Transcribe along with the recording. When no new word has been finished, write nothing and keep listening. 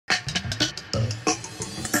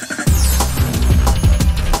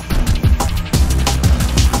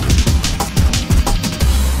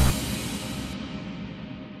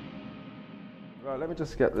let me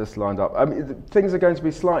just get this lined up. I mean, things are going to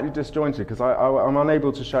be slightly disjointed because I'm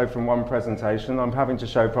unable to show from one presentation. I'm having to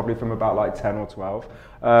show probably from about like 10 or 12.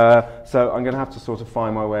 So I'm going to have to sort of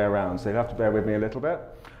find my way around. So you'll have to bear with me a little bit.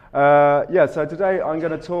 Yeah, so today I'm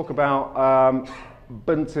going to talk about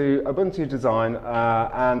Ubuntu design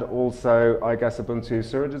and also, I guess, Ubuntu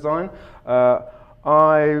Suru design.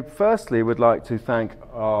 I firstly would like to thank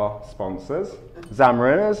our sponsors,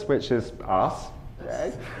 Xamariners, which is us.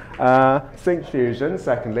 Sync Fusion,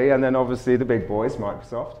 secondly, and then obviously the big boys,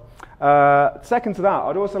 Microsoft. Second to that,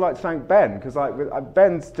 I'd also like to thank Ben, because like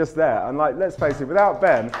Ben's just there, and like let's face it, without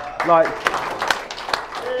Ben,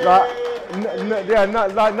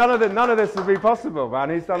 none of this would be possible,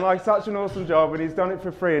 man. He's done like such an awesome job, and he's done it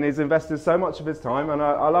for free, and he's invested so much of his time, and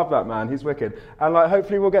I love that man. He's wicked, and like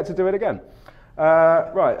hopefully we'll get to do it again.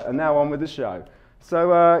 Right, and now on with the show.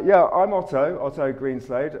 So yeah, I'm Otto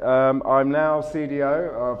Greenslade. I'm now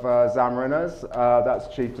CDO of Xamariners, that's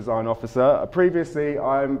Chief Design Officer. Previously,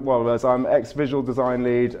 I'm ex-visual design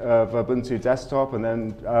lead of Ubuntu Desktop and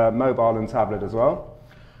then mobile and tablet as well.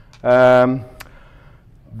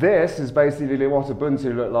 This is basically what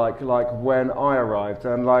Ubuntu looked like when I arrived,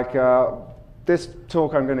 and like this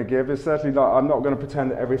talk I'm going to give is certainly like, I'm not going to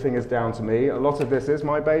pretend that everything is down to me. A lot of this is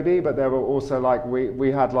my baby, but there were also like,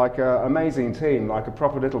 we had like an amazing team, like a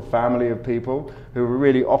proper little family of people who were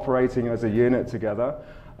really operating as a unit together.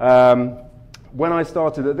 When I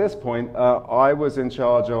started at this point, I was in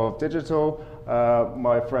charge of digital,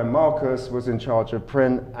 my friend Marcus was in charge of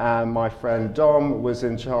print, and my friend Dom was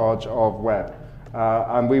in charge of web.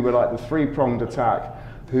 And we were like the three-pronged attack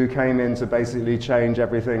who came in to basically change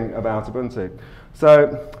everything about Ubuntu.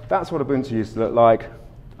 So that's what Ubuntu used to look like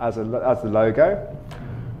as the logo.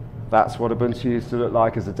 That's what Ubuntu used to look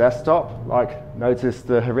like as a desktop. Like, notice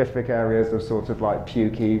the horrific areas of sort of like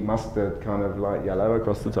pukey, mustard, kind of like yellow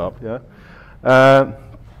across the top, yeah?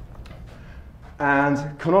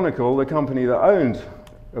 And Canonical, the company that owned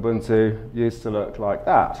Ubuntu, used to look like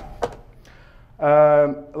that.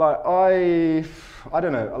 I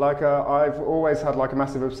don't know, like I've always had like a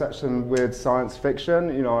massive obsession with science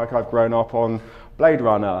fiction, you know, like I've grown up on Blade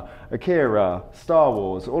Runner, Akira, Star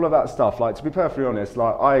Wars, all of that stuff. Like, to be perfectly honest,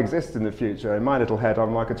 like I exist in the future. In my little head,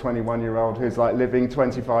 I'm like a 21-year-old who's like living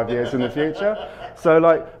 25 years in the future. So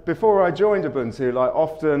like before I joined Ubuntu, like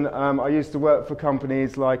often I used to work for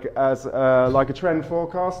companies like as like a trend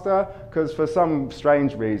forecaster, because for some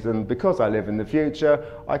strange reason, because I live in the future,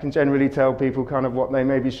 I can generally tell people kind of what they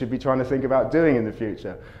maybe should be trying to think about doing in the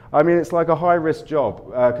future. I mean, it's like a high-risk job,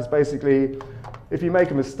 because basically, if you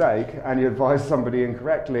make a mistake and you advise somebody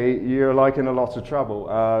incorrectly, you're like in a lot of trouble.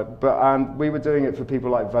 And we were doing it for people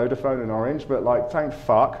like Vodafone and Orange, but like thank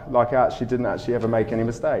fuck, like I actually didn't ever make any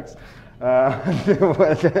mistakes.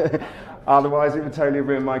 Otherwise, it would totally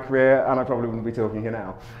ruin my career, and I probably wouldn't be talking here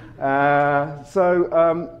now.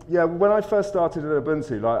 Yeah, when I first started at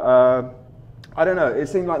Ubuntu, like I don't know, it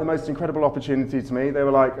seemed like the most incredible opportunity to me. They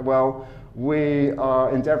were like, well, we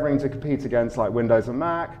are endeavoring to compete against like Windows and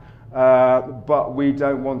Mac. But we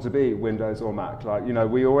don't want to be Windows or Mac. Like, you know,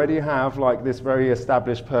 we already have like this very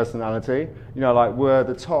established personality. You know, like we're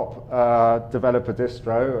the top developer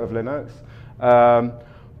distro of Linux.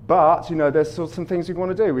 But, you know, there's some things we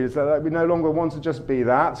want to do. We no longer want to just be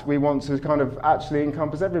that. We want to kind of actually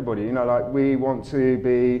encompass everybody. You know, like we want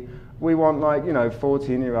like, you know,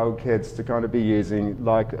 14-year-old kids to kind of be using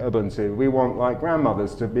like Ubuntu. We want like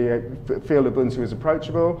grandmothers to feel Ubuntu is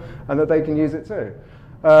approachable and that they can use it too.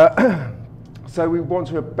 So we want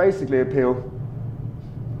to basically appeal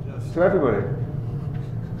to everybody.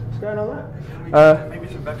 What's going on there? Maybe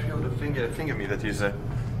it's a battery of the thingammy that is,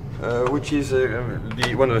 which is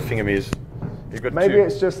one of the thingamies. Maybe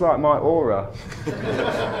it's just like my aura.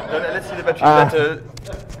 Let's see the battery.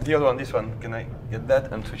 The other one, this one. Can I get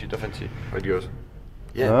that and switch it off and see how it goes?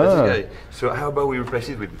 Yeah, that's the guy. So how about we replace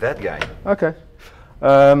it with that guy? Okay.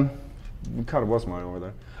 It kind of was my aura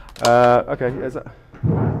though. Okay, is that?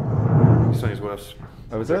 This one is worse.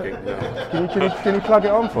 Oh, is it? Yeah. Can you plug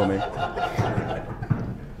it on for me? Right.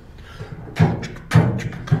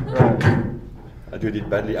 I do it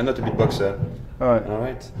badly. I'm not a beatboxer. All right. All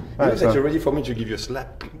right. Right, So you're ready for me to give you a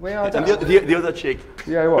slap. Well, and the other cheek.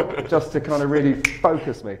 Yeah, what? Just to kind of really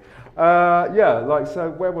focus me. Yeah, like, so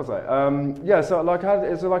where was I? Yeah, so like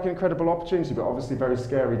it's like an incredible opportunity, but obviously very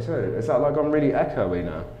scary too. Is that like I'm really echoey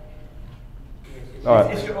now? All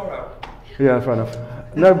right. It's your aura. Yeah, fair enough.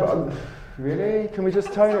 No, but, Really? Can we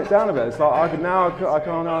just tone it down a bit? It's like I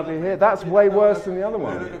can't hardly hear. That's way worse than the other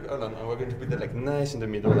one. Look, hold on. We're going to put it like nice in the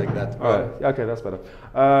middle, like that. All right. Okay, that's better.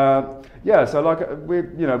 Yeah. So like we,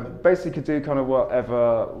 basically could do kind of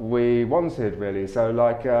whatever we wanted, really. So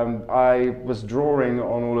like I was drawing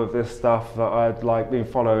on all of this stuff that I'd like been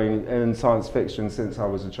following in science fiction since I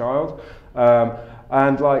was a child.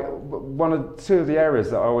 And like two of the areas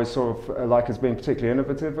that I always sort of like as being particularly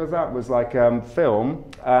innovative with that was like film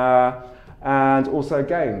and also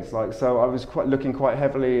games. Like, so I was looking quite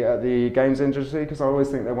heavily at the games industry because I always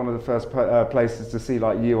think they're one of the first places to see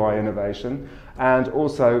like UI innovation, and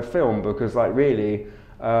also film because like really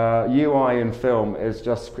UI in film is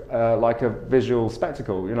just like a visual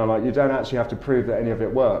spectacle. Like you don't actually have to prove that any of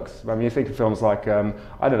it works. I mean, you think of films like, I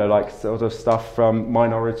don't know, like sort of stuff from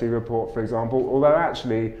Minority Report, for example, although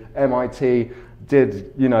actually MIT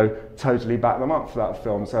did, totally back them up for that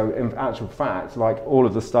film. So in actual fact, like all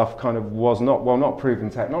of the stuff kind of was not proven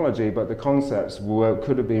technology, but the concepts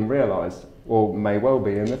could have been realized or may well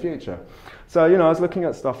be in the future. So, I was looking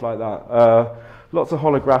at stuff like that. Lots of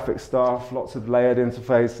holographic stuff, lots of layered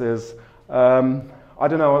interfaces. I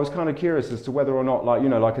don't know, I was kind of curious as to whether or not, like,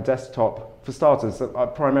 like a desktop, for starters,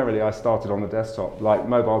 primarily I started on the desktop, like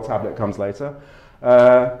mobile tablet comes later.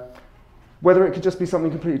 Whether it could just be something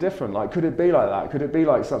completely different, like could it be like that? Could it be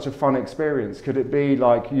like such a fun experience? Could it be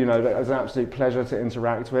like, that was an absolute pleasure to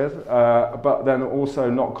interact with, but then also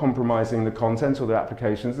not compromising the content or the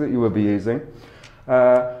applications that you would be using?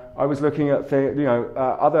 I was looking at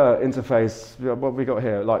other interface. What have we got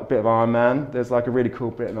here? Like a bit of Iron Man. There's like a really cool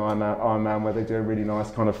bit in Iron Man where they do a really nice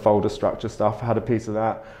kind of folder structure stuff. I had a piece of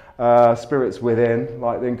that. Spirits Within.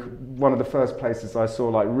 Like one of the first places I saw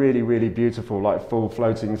like really, really beautiful, like full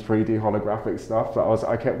floating 3D holographic stuff. That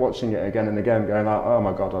I kept watching it again and again, going like, oh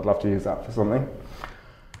my god, I'd love to use that for something.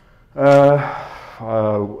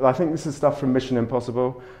 I think this is stuff from Mission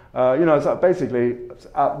Impossible. It's like basically,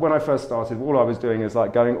 when I first started, all I was doing is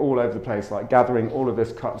like going all over the place, like gathering all of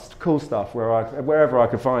this cool stuff wherever I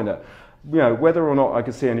could find it. Whether or not I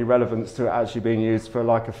could see any relevance to it actually being used for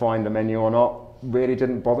like a Finder menu or not, really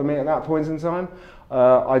didn't bother me at that point in time.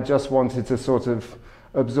 I just wanted to sort of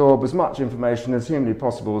absorb as much information as humanly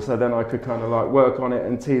possible, so then I could kind of like work on it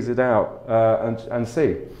and tease it out and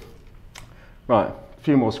see. Right, a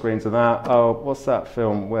few more screens of that. Oh, what's that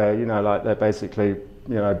film where, like they're basically,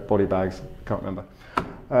 body bags, can't remember.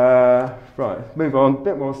 Right, move on,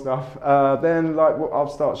 bit more stuff. Then like I'll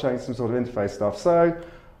start showing some sort of interface stuff. So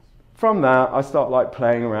from that, I start like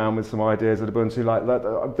playing around with some ideas at Ubuntu. Like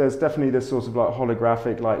there's definitely this sort of like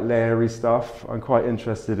holographic, like layery stuff I'm quite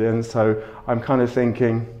interested in. So I'm kind of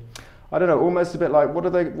thinking, I don't know, almost a bit like what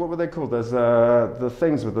were they called? There's the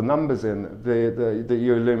things with the numbers in that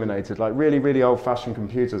you illuminated. Like really, really old-fashioned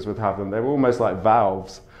computers would have them. They were almost like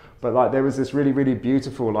valves. But like there was this really, really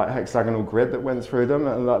beautiful like hexagonal grid that went through them,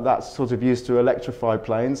 and like, that's sort of used to electrify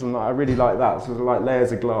planes, and like, I really like that, sort of like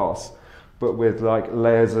layers of glass, but with like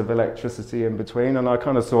layers of electricity in between. And I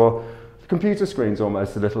kind of saw computer screens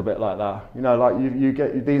almost a little bit like that. Like you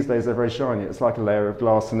get, these days they're very shiny, it's like a layer of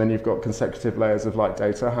glass, and then you've got consecutive layers of like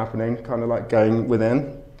data happening, kind of like going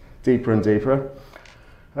within, deeper and deeper.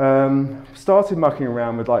 Started mucking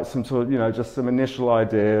around with like some sort of, just some initial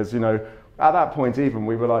ideas, At that point even,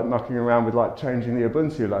 we were like mucking around with like changing the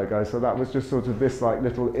Ubuntu logo, so that was just sort of this like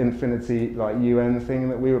little infinity like UN thing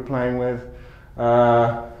that we were playing with.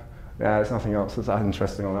 Yeah, there's nothing else that's that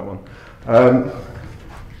interesting on that one.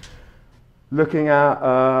 Looking at,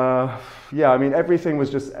 yeah, I mean everything was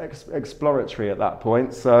just exploratory at that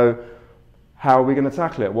point, so how are we going to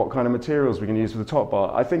tackle it? What kind of materials are we going to use for the top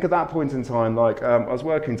bar? I think at that point in time, like I was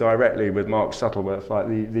working directly with Mark Shuttleworth, like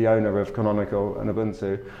the owner of Canonical and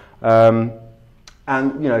Ubuntu.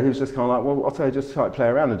 And he was just kind of like, well, Otto, just like play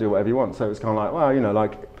around and do whatever you want. So it was kind of like, well,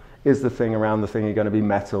 like, is the thing around the thingy going to be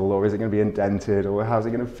metal, or is it going to be indented, or how's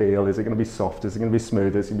it going to feel? Is it going to be soft? Is it going to be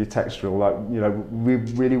smooth? Is it going to be textural? Like, we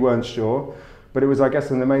really weren't sure. But it was, I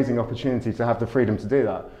guess, an amazing opportunity to have the freedom to do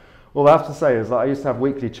that. All I have to say is that I used to have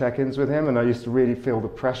weekly check-ins with him, and I used to really feel the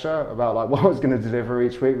pressure about like what I was going to deliver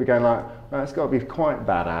each week. We're going like, well, it's got to be quite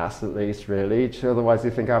badass at least, really. Otherwise,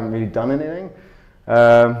 you think I haven't really done anything.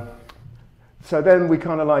 So then we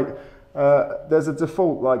kind of like, there's a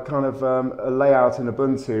default like kind of a layout in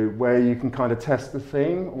Ubuntu where you can kind of test the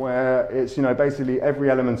theme, where it's, basically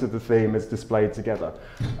every element of the theme is displayed together.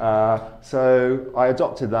 So I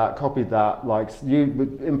adopted that, copied that, like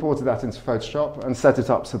imported that into Photoshop and set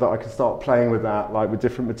it up so that I could start playing with that, like with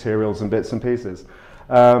different materials and bits and pieces.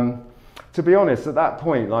 to be honest, at that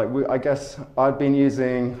point, like I guess I'd been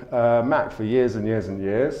using Mac for years and years and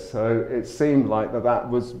years, so it seemed like that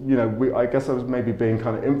was, you know, I guess I was maybe being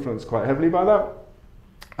kind of influenced quite heavily by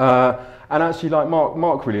that. And actually, like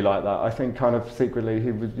Mark really liked that. I think kind of secretly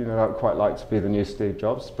he would, you know, quite like to be the new Steve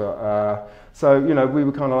Jobs. But so, you know, we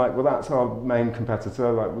were kind of like, well, that's our main competitor.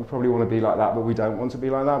 Like, we probably want to be like that, but we don't want to be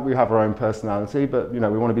like that. We have our own personality, but, you know,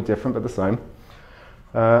 we want to be different, but the same.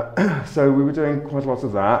 So we were doing quite a lot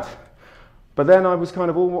of that. But then I was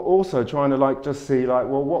kind of also trying to like just see like,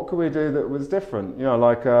 well, what could we do that was different? You know,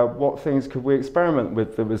 like what things could we experiment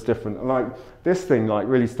with that was different? And like this thing like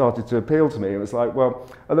really started to appeal to me. It was like, well,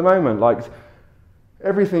 at the moment, like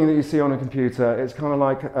everything that you see on a computer, it's kind of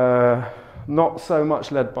like not so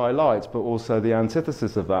much led by light, but also the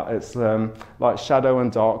antithesis of that. It's like shadow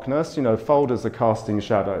and darkness. You know, folders are casting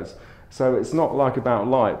shadows. So it's not like about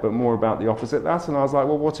light, but more about the opposite of that. And I was like,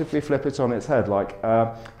 well, what if we flip it on its head? Like,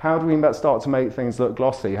 how do we start to make things look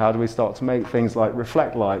glossy? How do we start to make things like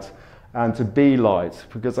reflect light and to be light?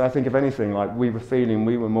 Because I think if anything, like we were feeling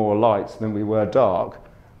we were more light than we were dark,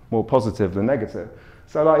 more positive than negative.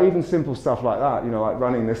 So like even simple stuff like that, you know, like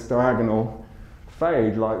running this diagonal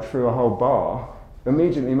fade like through a whole bar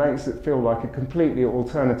immediately makes it feel like a completely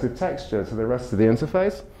alternative texture to the rest of the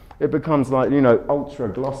interface. It becomes like, you know, ultra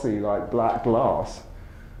glossy, like black glass,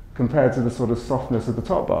 compared to the sort of softness of the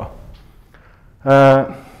top bar.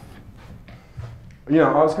 You know,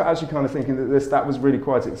 I was actually kind of thinking that that was really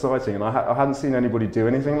quite exciting, and I hadn't seen anybody do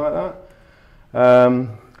anything like that.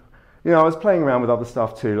 You know, I was playing around with other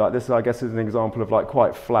stuff too. Like this, I guess, is an example of like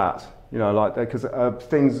quite flat. You know, like because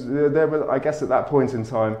things there were, I guess, at that point in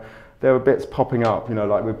time, there were bits popping up. You know,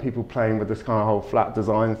 like with people playing with this kind of whole flat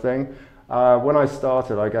design thing. When I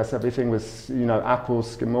started, I guess everything was, you know, Apple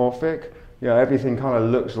skeuomorphic. You know, everything kind of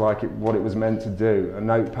looked like what it was meant to do. A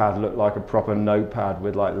notepad looked like a proper notepad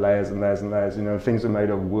with like layers and layers and layers. You know, things were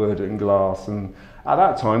made of wood and glass. And at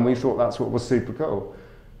that time, we thought that's what was super cool.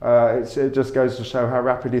 It just goes to show how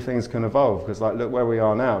rapidly things can evolve. Because like, look where we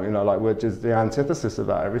are now. You know, like we're just the antithesis of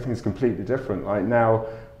that. Everything's completely different. Like now,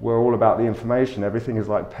 we're all about the information. Everything is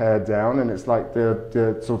like pared down, and it's like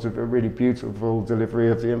the sort of a really beautiful delivery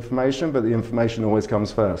of the information, but the information always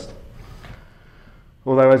comes first.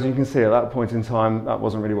 Although, as you can see, at that point in time, that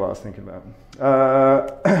wasn't really what I was thinking about.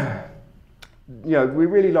 You know, we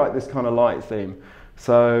really like this kind of light theme.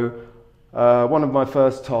 So one of my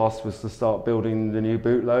first tasks was to start building the new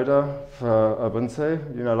bootloader for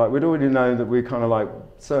Ubuntu. You know, like we'd already known that we're kind of like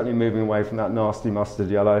certainly moving away from that nasty mustard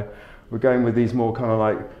yellow. We're going with these more kind of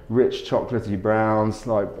like rich chocolatey browns,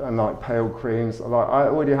 and like pale creams. Like I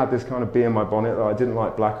already had this kind of bee in my bonnet that I didn't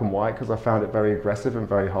like black and white because I found it very aggressive and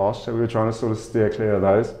very harsh. So we were trying to sort of steer clear of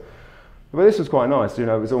those. But this was quite nice. You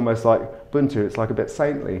know, it was almost like Ubuntu. It's like a bit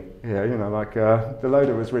saintly here. You know, like the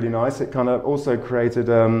loader was really nice. It kind of also created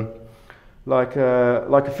like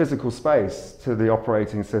a physical space to the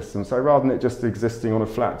operating system. So rather than it just existing on a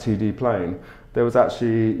flat 2D plane, there was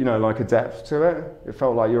actually, you know, like a depth to it. It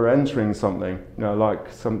felt like you were entering something, you know, like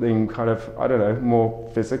something kind of, I don't know, more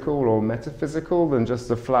physical or metaphysical than just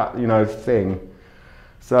a flat, you know, thing.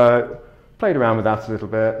 So played around with that a little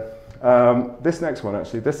bit. This next one,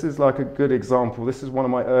 actually, this is like a good example. This is one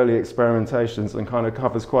of my early experimentations and kind of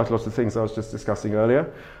covers quite a lot of things I was just discussing earlier.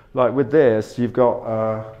 Like with this, you've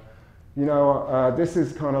got, you know, this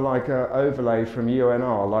is kind of like an overlay from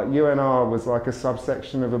UNR. Like UNR was like a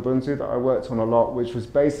subsection of Ubuntu that I worked on a lot, which was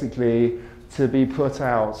basically to be put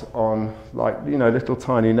out on like, you know, little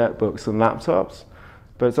tiny netbooks and laptops.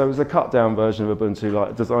 But so it was a cut down version of Ubuntu,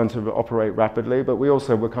 like designed to operate rapidly. But we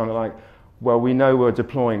also were kind of like, well, we know we're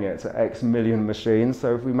deploying it to X million machines.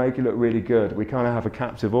 So if we make it look really good, we kind of have a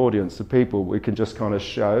captive audience of people we can just kind of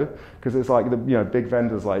show. Because it's like the, you know, big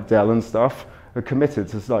vendors like Dell and stuff are committed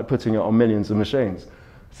to like putting it on millions of machines.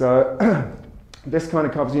 So this kind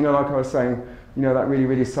of covers, you know, like I was saying, you know, that really,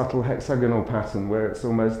 really subtle hexagonal pattern where it's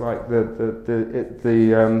almost like you're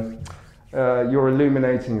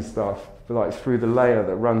illuminating stuff like through the layer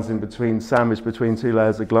that runs in between, sandwiched between two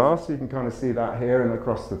layers of glass. You can kind of see that here and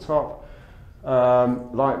across the top.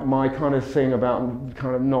 Like my kind of thing about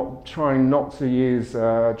kind of trying not to use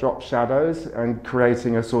drop shadows and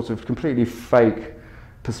creating a sort of completely fake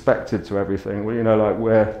perspective to everything, well, you know, like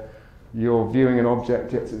where you're viewing an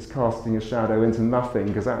object yet it's casting a shadow into nothing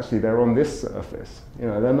because actually they're on this surface, you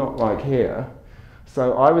know, they're not like here.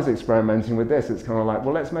 So I was experimenting with this. It's kind of like,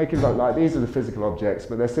 well, let's make it look like these are the physical objects,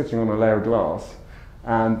 but they're sitting on a layer of glass,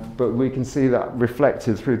 but we can see that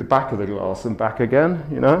reflected through the back of the glass and back again,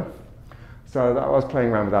 you know. So I was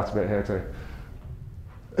playing around with that a bit here too.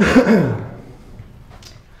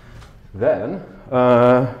 Then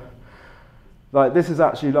like this is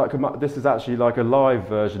actually like a live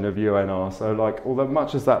version of UNR. So like, although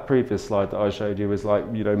much as that previous slide that I showed you was like,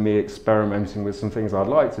 you know, me experimenting with some things I'd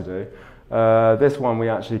like to do, this one we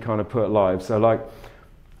actually kind of put live. So like,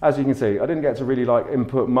 as you can see, I didn't get to really like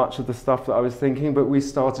input much of the stuff that I was thinking, but we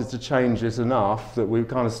started to change it enough that we were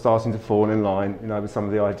kind of starting to fall in line, you know, with some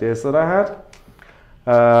of the ideas that I had.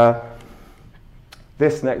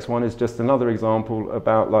 This next one is just another example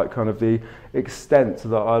about like kind of the extent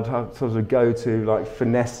that I'd have sort of go to like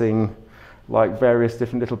finessing like various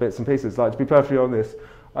different little bits and pieces. Like, to be perfectly honest,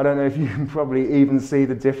 I don't know if you can probably even see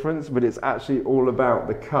the difference, but it's actually all about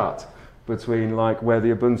the cut between like where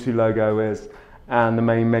the Ubuntu logo is and the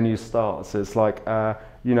main menu starts. It's like,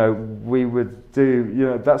 you know, we would do, you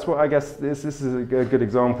know, that's what I guess this is a good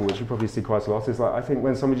example, which you probably see quite a lot. Is like, I think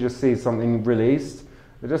when somebody just sees something released,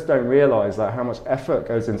 they just don't realise like how much effort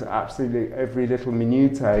goes into absolutely every little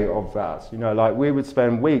minutiae of that. You know, like we would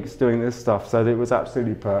spend weeks doing this stuff so that it was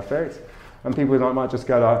absolutely perfect, and people might just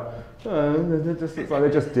go like, oh, it's like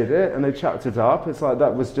they just did it and they chapped it up. It's like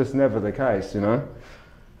that was just never the case, you know.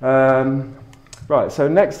 Right. So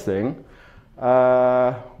next thing,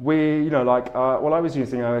 we, you know, like, well, I was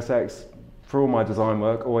using OS X for all my design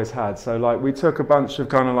work, always had. So like, we took a bunch of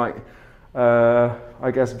kind of like, I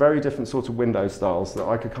guess, very different sorts of window styles that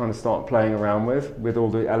I could kind of start playing around with all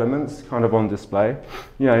the elements kind of on display.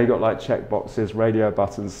 You know, you got like checkboxes, radio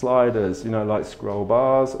buttons, sliders, you know, like scroll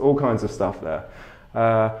bars, all kinds of stuff there.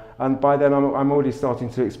 And by then I'm already starting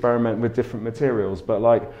to experiment with different materials, but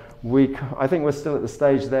like I think we're still at the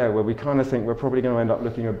stage there where we kind of think we're probably going to end up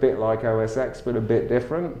looking a bit like OS X, but a bit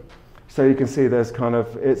different. So you can see there's kind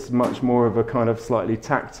of, it's much more of a kind of slightly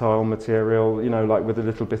tactile material, you know, like with a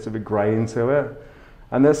little bit of a grain to it.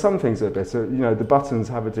 And there's some things that are better, you know, the buttons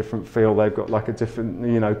have a different feel, they've got like a different,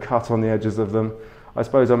 you know, cut on the edges of them. I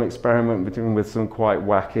suppose I'm experimenting with some quite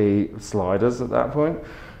wacky sliders at that point.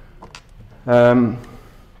 But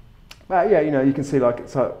yeah, you know, you can see like,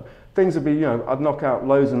 so things would be, you know, I'd knock out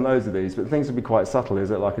loads and loads of these, but things would be quite subtle.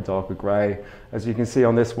 Is it like a darker grey? As you can see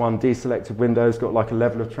on this one, deselected windows got like a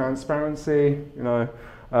level of transparency, you know.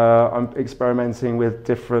 I'm experimenting with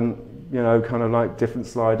different, you know, kind of like different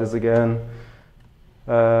sliders again.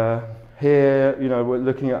 Here, you know, we're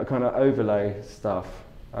looking at kind of overlay stuff,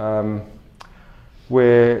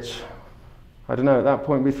 which, I don't know, at that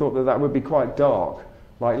point we thought that that would be quite dark.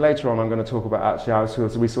 Like later on I'm going to talk about actually how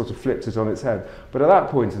we sort of flipped it on its head. But at that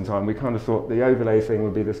point in time we kind of thought the overlay thing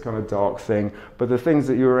would be this kind of dark thing, but the things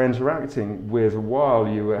that you were interacting with while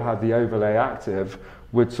you had the overlay active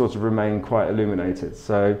would sort of remain quite illuminated.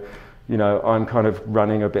 So, you know, I'm kind of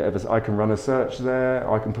running a bit of I can run a search there,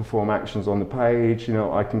 I can perform actions on the page, you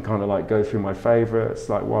know, I can kind of like go through my favorites,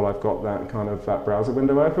 like while I've got that kind of that browser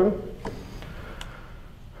window open.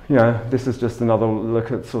 You know, this is just another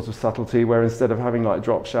look at sort of subtlety where instead of having like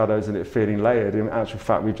drop shadows and it feeling layered, in actual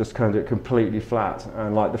fact we've just turned it completely flat,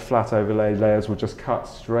 and like the flat overlay layers will just cut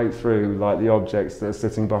straight through like the objects that are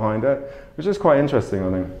sitting behind it, which is quite interesting,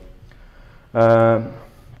 I think.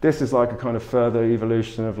 This is like a kind of further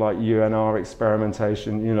evolution of like UNR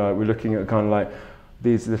experimentation. You know, we're looking at kind of like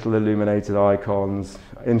these little illuminated icons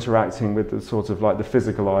interacting with the sort of like the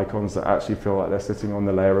physical icons that actually feel like they're sitting on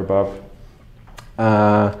the layer above.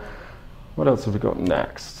 What else have we got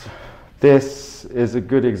next? This is a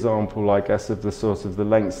good example, I guess, of the sort of the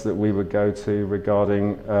lengths that we would go to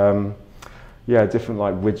regarding, yeah, different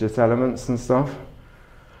like widget elements and stuff.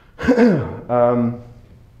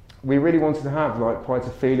 We really wanted to have like quite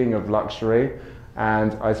a feeling of luxury,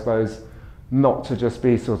 and I suppose not to just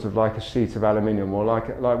be sort of like a sheet of aluminium, more like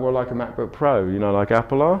a MacBook Pro, you know, like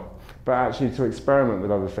Apple are, but actually to experiment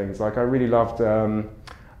with other things. Like I really loved,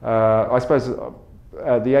 I suppose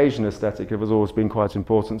the Asian aesthetic has always been quite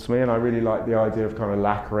important to me, and I really like the idea of kind of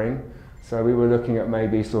lacquering. So we were looking at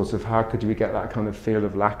maybe sort of how could we get that kind of feel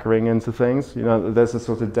of lacquering into things. You know, there's a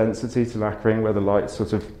sort of density to lacquering where the light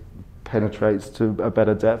sort of penetrates to a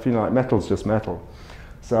better depth. You know, like metal's just metal.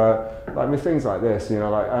 So like with things like this, you know,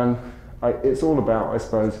 like, it's all about, I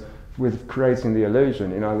suppose, with creating the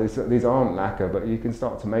illusion. You know, these aren't lacquer, but you can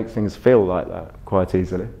start to make things feel like that quite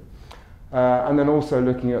easily. And then also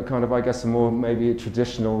looking at kind of, I guess, a more maybe a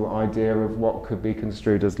traditional idea of what could be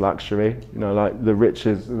construed as luxury. You know, like the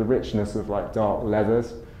richness of like dark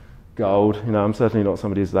leathers, gold. You know, I'm certainly not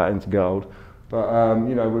somebody who's that into gold, but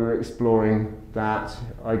you know, we were exploring that.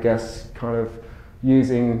 I guess kind of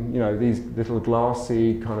using, you know, these little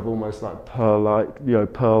glassy kind of almost like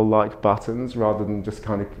pearl-like buttons rather than just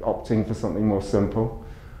kind of opting for something more simple.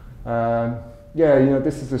 Yeah, you know,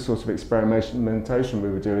 this is the sort of experimentation we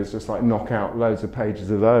would do, is just like knock out loads of pages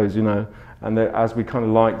of those, you know, and as we kind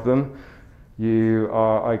of like them, you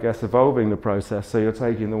are, I guess, evolving the process. So you're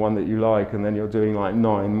taking the one that you like, and then you're doing like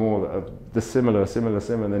 9 more that are the similar,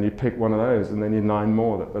 and then you pick one of those, and then you 9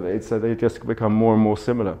 more. So they just become more and more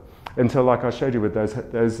similar until, like I showed you with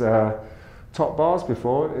those top bars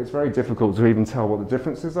before, it's very difficult to even tell what the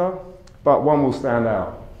differences are, but one will stand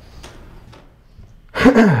out.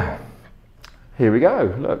 Here we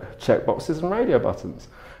go, look, checkboxes and radio buttons,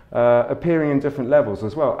 appearing in different levels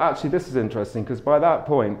as well. Actually, this is interesting, because by that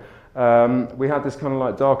point, we had this kind of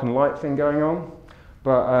like dark and light thing going on,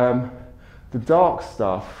 but the dark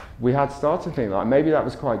stuff, we had started to think like maybe that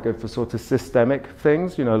was quite good for sort of systemic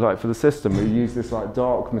things, you know, like for the system, we used this like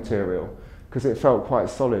dark material, because it felt quite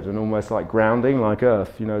solid and almost like grounding, like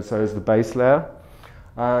earth, you know, so as the base layer.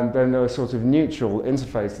 And then the sort of neutral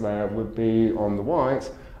interface layer would be on the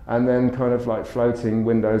white, and then kind of like floating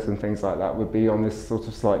windows and things like that would be on this sort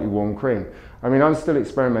of slightly warm cream. I mean, I'm still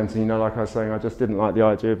experimenting, you know, like I was saying, I just didn't like the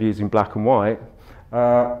idea of using black and white.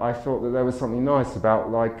 I thought that there was something nice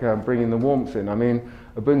about like bringing the warmth in. I mean,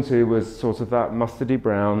 Ubuntu was sort of that mustardy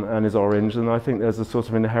brown and is orange, and I think there's a sort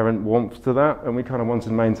of inherent warmth to that, and we kind of wanted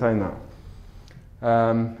to maintain that.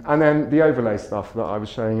 And then the overlay stuff that I was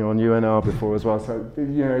showing you on UNR before as well. So,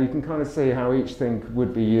 you know, you can kind of see how each thing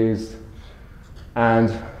would be used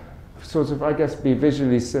and sort of, I guess, be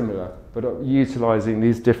visually similar, but utilizing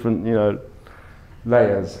these different, you know,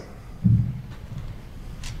 layers.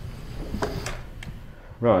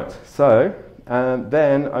 Right, so,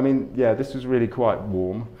 then, I mean, yeah, this was really quite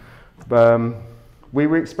warm. We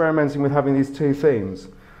were experimenting with having these 2 themes.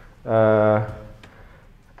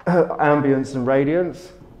 Ambience and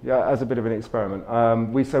radiance, yeah, as a bit of an experiment.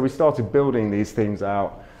 So we started building these themes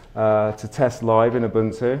out to test live in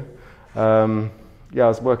Ubuntu. Yeah, I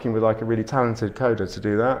was working with like a really talented coder to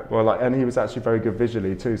do that. Well, like, and he was actually very good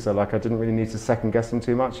visually too. So like, I didn't really need to second guess him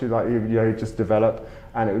too much. He'd just develop,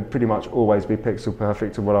 and it would pretty much always be pixel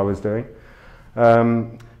perfect to what I was doing.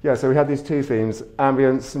 Yeah, so we had these 2 themes,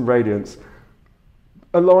 ambience and radiance.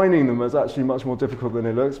 Aligning them is actually much more difficult than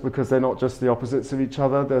it looks, because they're not just the opposites of each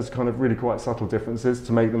other. There's kind of really quite subtle differences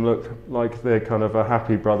to make them look like they're kind of a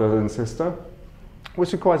happy brother and sister,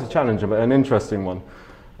 which is quite a challenge, but an interesting one.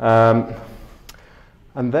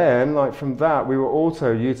 And then, like from that, we were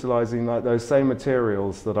also utilizing like those same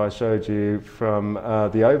materials that I showed you from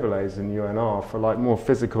the overlays in UNR for like more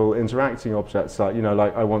physical interacting objects. Like, you know,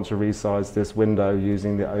 like I want to resize this window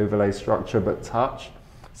using the overlay structure, but touch.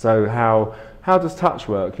 So how does touch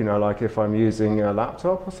work, you know, like if I'm using a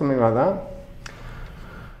laptop or something like that?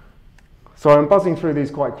 So I'm buzzing through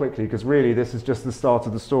these quite quickly, because really this is just the start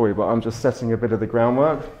of the story, but I'm just setting a bit of the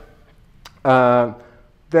groundwork.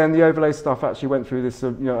 Then the overlay stuff actually went through this,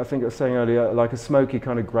 you know, I think I was saying earlier, like a smoky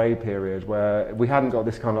kind of grey period where we hadn't got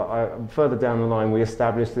this kind of, further down the line we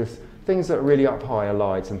established this, things that are really up high are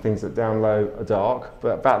light and things that down low are dark,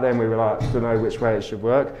 but back then we were like, don't know which way it should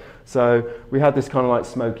work. So we had this kind of like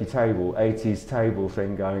smoky table, 80s table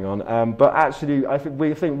thing going on, but actually I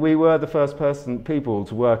think we were the first people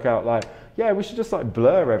to work out like, yeah, we should just like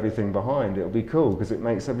blur everything behind, it'll be cool because it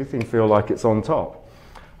makes everything feel like it's on top.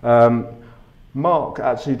 Mark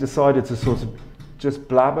actually decided to sort of just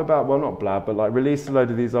blab about, well not blab, but like release a load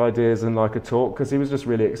of these ideas in like a talk, because he was just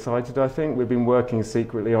really excited, I think. We've been working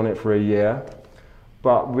secretly on it for a year,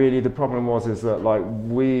 but really the problem is that like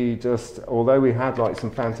we just, although we had like some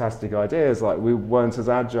fantastic ideas, like we weren't as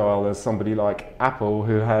agile as somebody like Apple,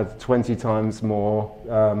 who had 20 times more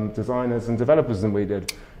designers and developers than we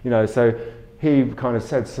did, you know. So he kind of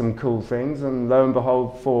said some cool things, and lo and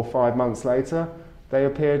behold, 4 or 5 months later, they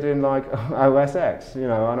appeared in like OS X, you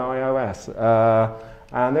know, on iOS.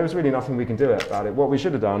 And there was really nothing we can do about it. What we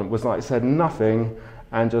should have done was like said nothing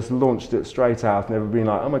and just launched it straight out, never been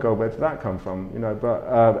like, oh my God, where did that come from? You know, but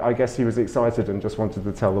I guess he was excited and just wanted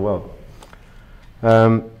to tell the world.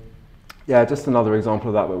 Yeah, just another example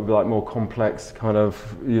of that, but with like more complex kind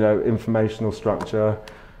of, you know, informational structure.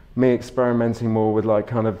 Me experimenting more with like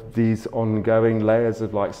kind of these ongoing layers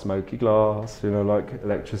of like smoky glass, you know, like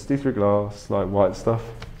electricity through glass, like white stuff.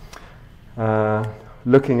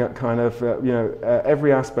 Looking at kind of, you know,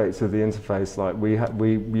 every aspect of the interface, like we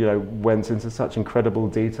you know, went into such incredible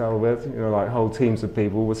detail with, you know, like whole teams of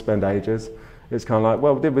people would spend ages. It's kind of like,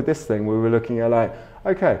 well, with this thing, we were looking at like,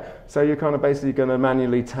 okay, so you're kind of basically going to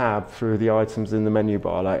manually tab through the items in the menu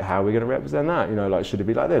bar, like how are we going to represent that? You know, like should it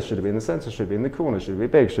be like this? Should it be in the center? Should it be in the corner? Should it be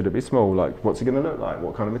big? Should it be small? Like what's it going to look like?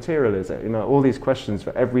 What kind of material is it? You know, all these questions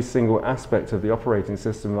for every single aspect of the operating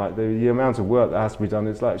system, like the amount of work that has to be done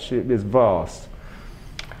is like, is vast.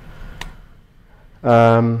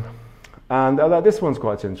 And this one's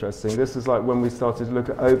quite interesting. This is like when we started to look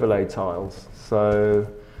at overlay tiles. So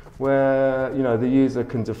where the user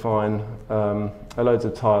can define loads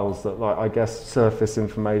of tiles that, like, I guess, surface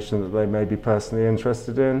information that they may be personally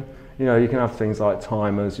interested in. You can have things like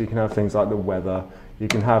timers, you can have things like the weather, you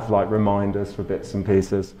can have like reminders for bits and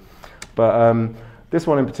pieces. But this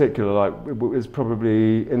one in particular, like, is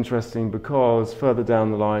probably interesting because further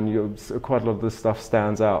down the line, quite a lot of the stuff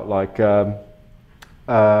stands out. Like further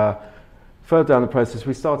down the process,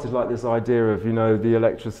 we started like this idea of the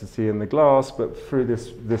electricity in the glass, but through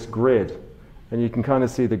this grid, and you can kind of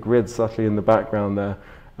see the grid subtly in the background there.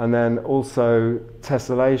 And then also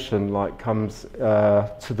tessellation like comes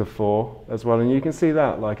to the fore as well, and you can see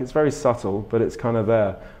that, like, it's very subtle, but it's kind of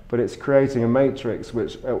there. But it's creating a matrix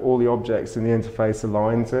which all the objects in the interface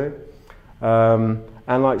align to,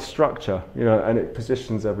 and like structure, and it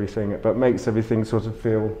positions everything, but makes everything sort of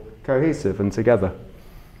feel cohesive and together.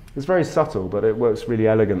 It's very subtle, but it works really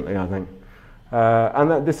elegantly, I think.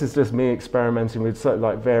 And this is just me experimenting with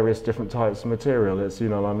like various different types of material. It's,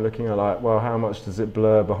 I'm looking at like, well, how much does it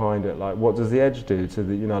blur behind it? Like, what does the edge do to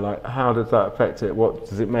the, like, how does that affect it? What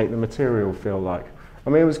does it make the material feel like? I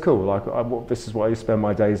mean, it was cool. Like, this is what I spend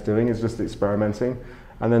my days doing, is just experimenting,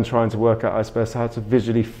 and then trying to work out, I suppose, how to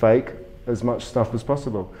visually fake as much stuff as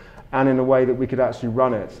possible, and in a way that we could actually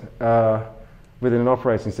run it within an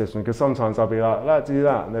operating system. Because sometimes I'll be like, let's do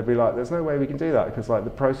that, and they'll be like, there's no way we can do that, because like the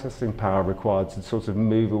processing power required to sort of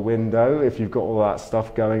move a window, if you've got all that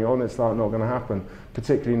stuff going on, it's like not going to happen,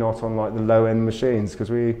 particularly not on like the low-end machines. Because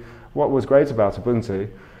what was great about Ubuntu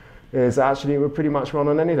is actually it would pretty much run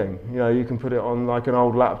on anything. You can put it on like an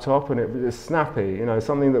old laptop and it's snappy,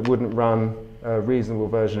 something that wouldn't run a reasonable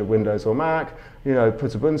version of Windows or Mac,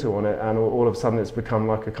 put Ubuntu on it, and all of a sudden it's become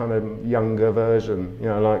like a kind of younger version,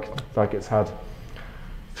 like it's had,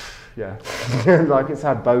 like it's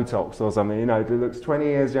had Botox or something, it looks 20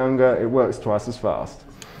 years younger, it works twice as fast.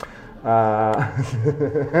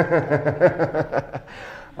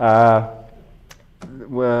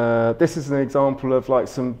 This is an example of like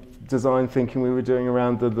some design thinking we were doing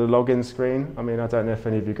around the login screen. I mean, I don't know if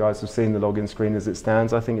any of you guys have seen the login screen as it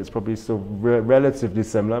stands. I think it's probably still relatively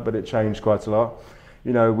similar, but it changed quite a lot.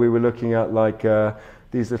 We were looking at like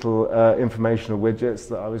these little informational widgets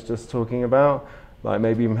that I was just talking about, like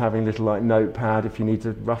maybe even having a little like notepad if you need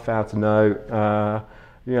to rough out a note, how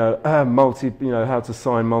to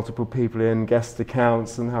sign multiple people in, guest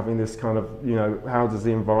accounts, and having this kind of, how does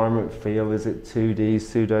the environment feel? Is it 2D,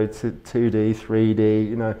 pseudo 2D,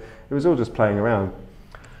 3D? It was all just playing around.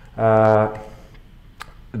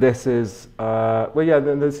 This is,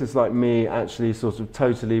 this is like me actually sort of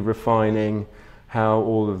totally refining how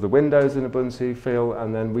all of the windows in Ubuntu feel,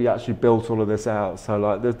 and then we actually built all of this out. So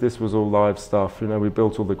like this was all live stuff, we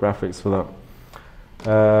built all the graphics for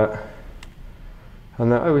that. And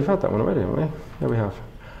then, we've had that one already, haven't we? Yeah, we have.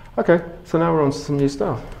 Okay, so now we're on to some new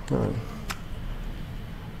stuff. Right.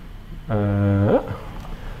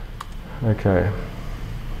 Okay.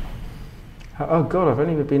 Oh God, I've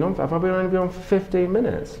only been on. Have I only been on for 15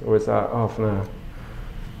 minutes, or is that half an hour?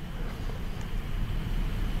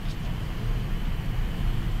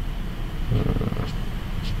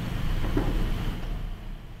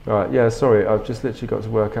 Right. Yeah. Sorry, I've just literally got to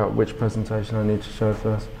work out which presentation I need to show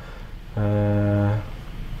first.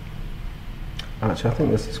 Actually, I think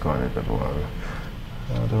this is quite a good one.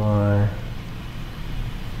 How do I?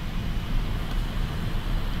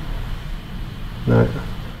 No.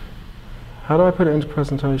 How do I put it into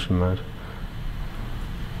presentation mode?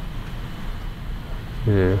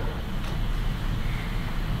 Yeah.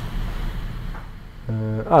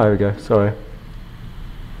 There we go. Sorry.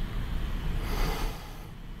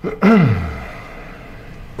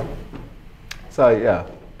 So yeah.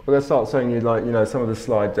 We're going to start showing you, like, some of the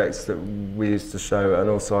slide decks that we used to show, and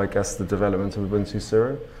also, I guess, the development of Ubuntu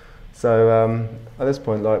Suru. So at this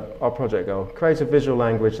point, like, our project goal: create a visual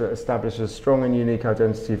language that establishes strong and unique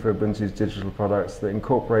identity for Ubuntu's digital products, that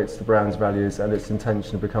incorporates the brand's values and its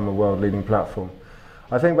intention to become a world-leading platform.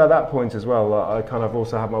 I think by that point as well, I kind of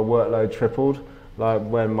also had my workload tripled. Like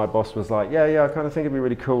when my boss was like, yeah, I kind of think it'd be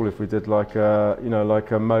really cool if we did like a,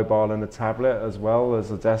 like a mobile and a tablet as well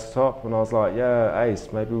as a desktop. And I was like, yeah, ace,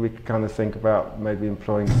 maybe we could kind of think about maybe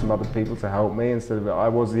employing some other people to help me instead of I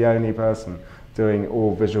was the only person doing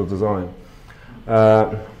all visual design.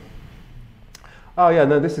 Oh yeah,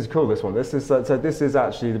 no, this is cool, this one. This is, so this is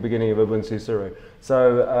actually the beginning of Ubuntu Suru.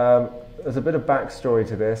 So there's a bit of backstory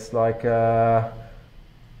to this, like,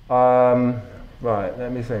 right,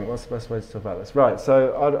 let me think, what's the best way to talk about this? Right,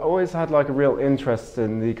 so I'd always had like a real interest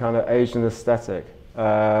in the kind of Asian aesthetic.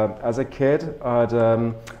 As a kid, I'd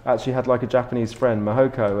actually had like a Japanese friend,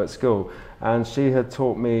 Mahoko, at school, and she had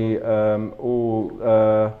taught me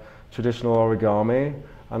all traditional origami.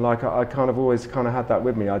 And like I kind of always kind of had that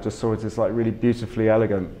with me. I just saw it as like really beautifully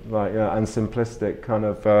elegant, like and simplistic kind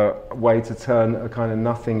of way to turn a kind of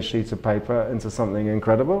nothing sheet of paper into something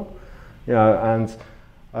incredible, you know. And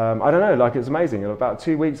I don't know, like it's amazing. About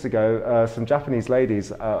 2 weeks ago, some Japanese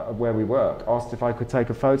ladies where we work asked if I could take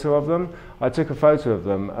a photo of them. I took a photo of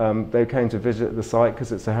them. They came to visit the site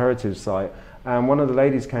because it's a heritage site. And one of the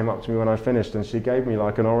ladies came up to me when I finished and she gave me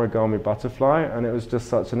like an origami butterfly, and it was just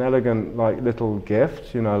such an elegant like little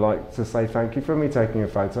gift, you know, like to say thank you for me taking a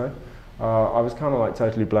photo. I was kind of like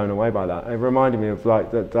totally blown away by that. It reminded me of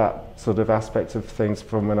like that sort of aspect of things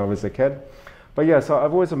from when I was a kid. But yeah, so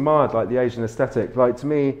I've always admired like the Asian aesthetic. Like to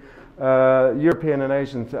me, European and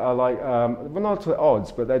Asian are like, well, not at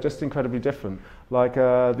odds, but they're just incredibly different. Like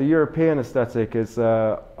the European aesthetic is,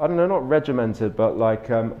 I don't know, not regimented, but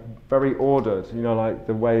like very ordered. You know, like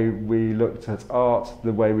the way we looked at art,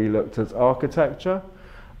 the way we looked at architecture.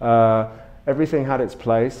 Everything had its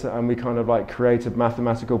place, and we kind of like created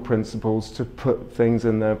mathematical principles to put things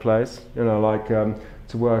in their place. You know, like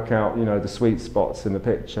to work out, you know, the sweet spots in the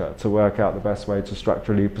picture, to work out the best way to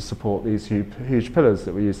structurally support these huge pillars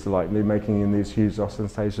that we used to like making in these huge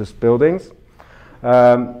ostentatious buildings.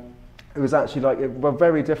 It was actually like, well,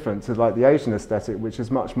 very different to like the Asian aesthetic, which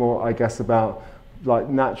is much more, I guess, about like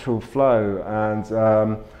natural flow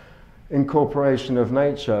and incorporation of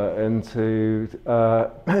nature into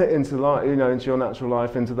life, you know, into your natural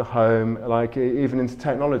life, into the home, like even into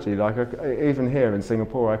technology. Like even here in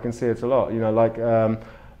Singapore, I can see it a lot. You know,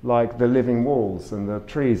 like the living walls and the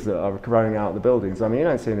trees that are growing out of the buildings. I mean, you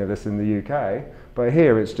don't see any of this in the UK, but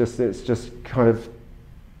here it's just kind of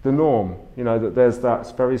the norm. You know, that there's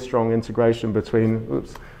that very strong integration between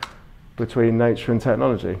nature and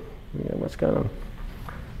technology. Yeah, what's going on?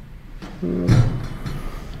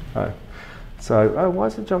 Oh. So, why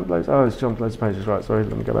has it jumped loads? Oh, it's jumped loads of pages, right, sorry,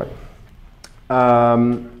 let me go back.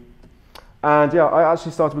 And yeah, I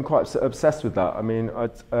actually started being quite obsessed with that. I mean, I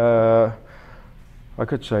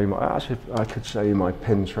could show you I could show you my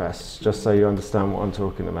Pinterest, just so you understand what I'm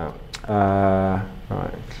talking about. Right,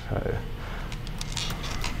 so.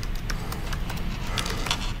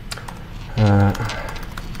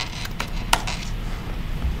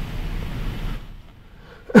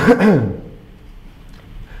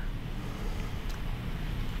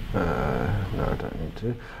 No, I don't need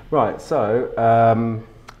to. Right, so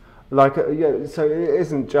yeah, so it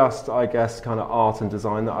isn't just, I guess, kind of art and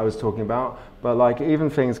design that I was talking about, but like even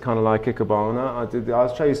things kind of like Ikebana.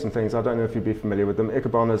 I'll show you some things. I don't know if you'd be familiar with them.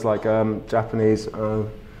 Ikebana is like Japanese. Right,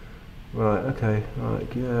 okay, right,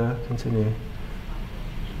 yeah, continue.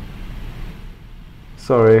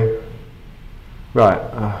 Sorry.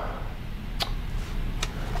 Right.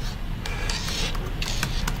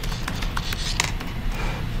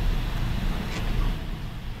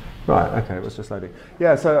 Right, okay, it was just loading.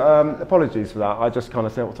 Yeah, so apologies for that. I just kind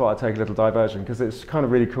of thought I'd take a little diversion because it's kind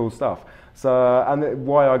of really cool stuff. So, and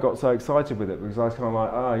why I got so excited with it, because I was kind of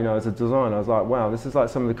like, you know, as a designer, I was like, wow, this is like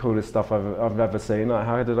some of the coolest stuff I've ever seen. Like,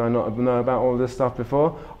 how did I not know about all this stuff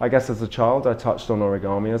before? I guess as a child, I touched on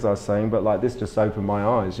origami, as I was saying, but like this just opened my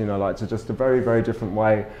eyes, you know, like to just a very, very different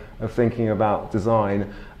way of thinking about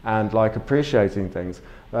design and like appreciating things.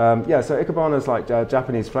 Yeah, so Ikebana is like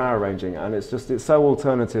Japanese flower arranging, and it's so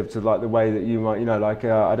alternative to like the way that you might, you know, like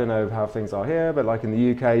I don't know how things are here, but like in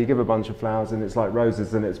the UK, you give a bunch of flowers and it's like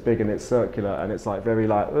roses and it's big and it's circular and it's like very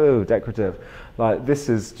like, ooh, decorative. Like this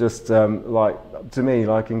is just like, to me,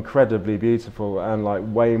 like incredibly beautiful and like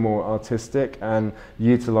way more artistic and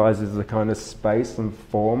utilizes the kind of space and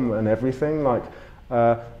form and everything, like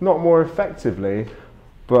not more effectively,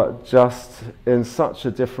 but just in such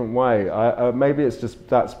a different way. Maybe it's just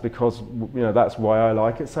that's because, you know, that's why I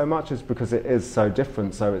like it so much, is because it is so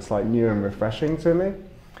different, so it's like new and refreshing to me.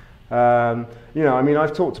 You know, I mean,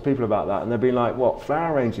 I've talked to people about that and they've been like, what,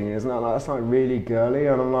 flower arranging, isn't that like, that's like really girly?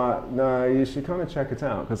 And I'm like, no, you should kind of check it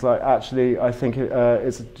out, because like actually I think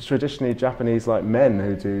it's traditionally Japanese like men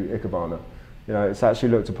who do Ikebana. You know, it's actually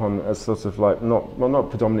looked upon as sort of like, not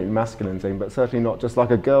predominantly masculine thing, but certainly not just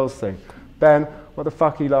like a girl's thing. Ben, what the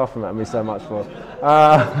fuck are you laughing at me so much for?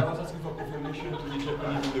 I was asking for confirmation to the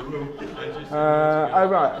Japanese in the room. Oh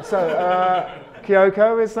right, so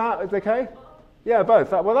Kyoko, is that okay? Yeah,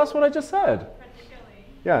 both. Well, that's what I just said.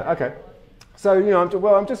 Yeah, okay. So, you know,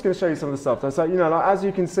 I'm just going to show you some of the stuff. So, you know, like, as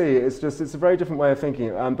you can see, it's a very different way of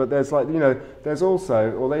thinking. But there's like, you know, there's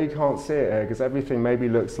also, although you can't see it here, because everything maybe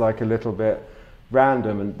looks like a little bit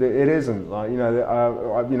random, and it isn't. Like, you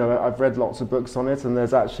know, I've read lots of books on it, and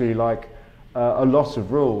there's actually like a lot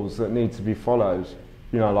of rules that need to be followed.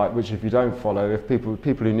 You know, like, which if you don't follow, if people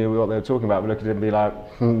who knew what they were talking about would look at it and be like,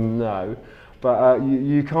 no. but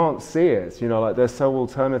you can't see it, you know, like they're so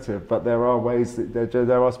alternative, but there are ways that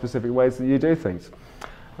there are specific ways that you do things.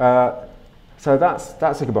 So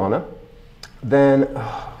that's a cabana. Then,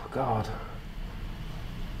 oh God,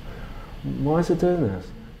 why is it doing this?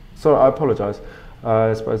 Sorry, I apologise.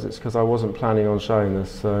 I suppose it's because I wasn't planning on showing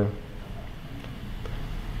this, so.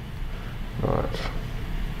 Right.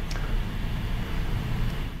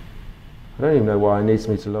 I don't even know why it needs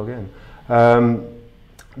me to log in.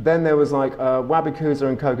 Then there was like Wabikusa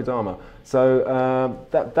and Kokedama. So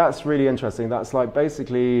that's really interesting. That's like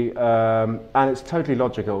basically, and it's totally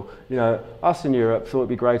logical. You know, us in Europe thought it'd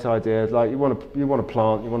be a great idea. Like you want to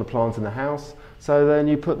plant in the house. So then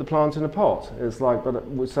you put the plant in a pot. It's like,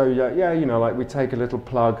 so yeah, you know, like we take a little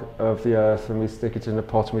plug of the earth and we stick it in a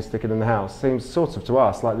pot and we stick it in the house. Seems sort of to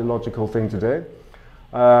us like the logical thing to do.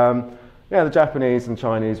 Yeah, the Japanese and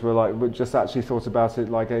Chinese were just actually thought about it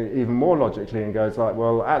like even more logically and goes like,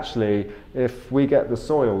 well, actually, if we get the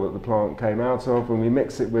soil that the plant came out of and we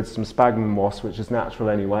mix it with some sphagnum moss, which is natural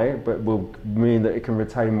anyway, but will mean that it can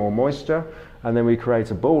retain more moisture, and then we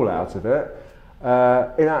create a ball out of it.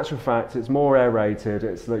 In actual fact, it's more aerated.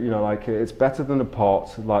 It's, you know, like it's better than a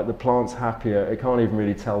pot. Like the plant's happier. It can't even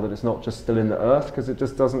really tell that it's not just still in the earth because it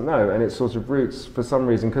just doesn't know. And its sort of roots, for some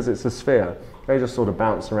reason, because it's a sphere, they just sort of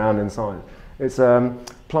bounce around inside. It's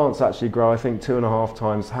plants actually grow, I think, 2.5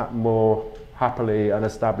 times more happily and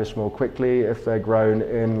establish more quickly if they're grown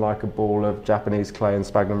in like a ball of Japanese clay and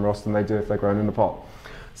sphagnum moss than they do if they're grown in a pot.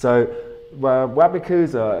 So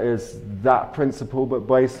Wabikusa is that principle, but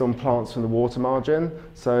based on plants from the water margin.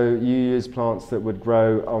 So you use plants that would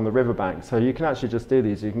grow on the riverbank. So you can actually just do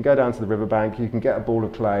these. You can go down to the riverbank, you can get a ball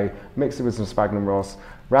of clay, mix it with some sphagnum moss,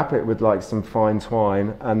 wrap it with like some fine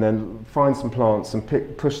twine, and then find some plants and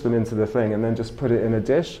push them into the thing, and then just put it in a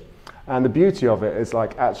dish. And the beauty of it is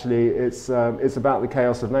like actually it's about the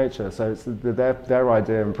chaos of nature. So it's their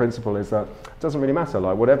idea and principle is that it doesn't really matter.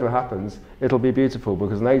 Like whatever happens, it'll be beautiful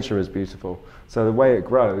because nature is beautiful. So the way it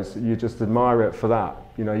grows, you just admire it for that.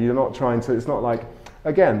 You know, you're not trying to. It's not like,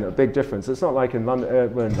 again, a big difference. It's not like in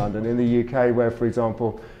London, in the UK, where, for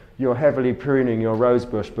example, you're heavily pruning your rose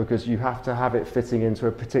bush because you have to have it fitting into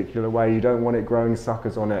a particular way. You don't want it growing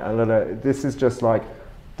suckers on it. And this is just like,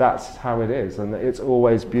 that's how it is. And it's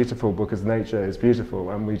always beautiful because nature is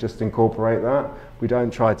beautiful. And we just incorporate that. We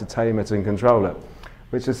don't try to tame it and control it,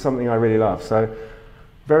 which is something I really love. So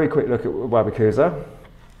very quick look at Wabikusa.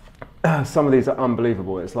 Some of these are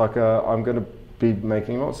unbelievable. It's like, I'm going to be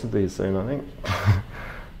making lots of these soon, I think.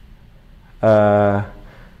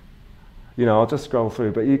 You know, I'll just scroll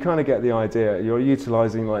through, but you kind of get the idea. You're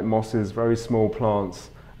utilizing like mosses, very small plants,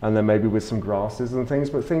 and then maybe with some grasses and things,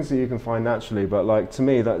 but things that you can find naturally. But like to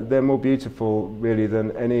me, that they're more beautiful really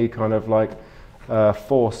than any kind of like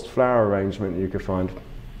forced flower arrangement you could find.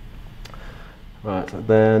 Right,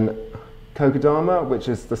 then Kokedama, which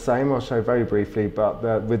is the same, I'll show very briefly, but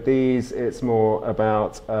with these it's more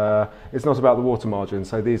about, it's not about the water margin,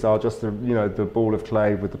 so these are just the, you know, the ball of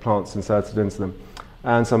clay with the plants inserted into them.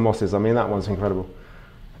 And some mosses. I mean, that one's incredible.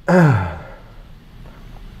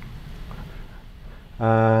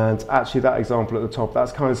 And actually that example at the top,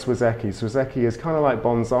 that's kind of Swazeki. Swazeki is kind of like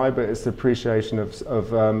bonsai, but it's the appreciation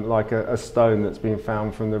of like a stone that's been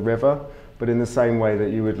found from the river, but in the same way that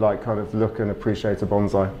you would like kind of look and appreciate a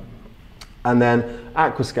bonsai. And then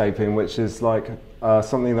aquascaping, which is like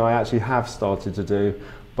something that I actually have started to do,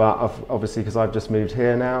 but obviously because I've just moved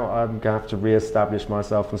here now, I'm going to have to re-establish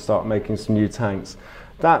myself and start making some new tanks.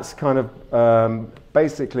 That's kind of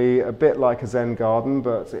basically a bit like a Zen garden,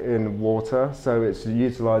 but in water. So it's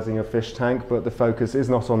utilizing a fish tank, but the focus is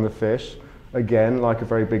not on the fish. Again, like a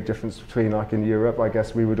very big difference between like in Europe, I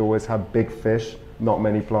guess we would always have big fish, not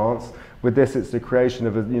many plants. With this, it's the creation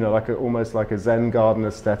of a, you know, like almost like a Zen garden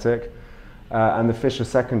aesthetic, and the fish are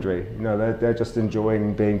secondary. You know, they're just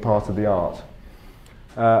enjoying being part of the art.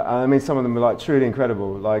 I mean, some of them are like truly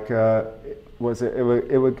incredible. Like, was it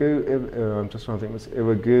I'm just trying to think. Was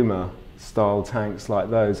Iwaguma style tanks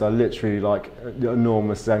like those are literally like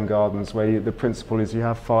enormous Zen gardens where the principle is you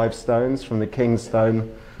have 5 stones from the king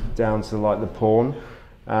stone down to like the pawn,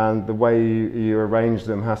 and the way you arrange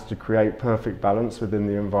them has to create perfect balance within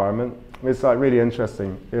the environment. It's like really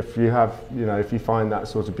interesting. If you have, you know, if you find that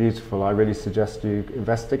sort of beautiful, I really suggest you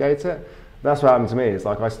investigate it. That's what happened to me. It's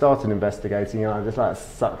like I started investigating and I just like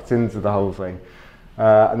sucked into the whole thing.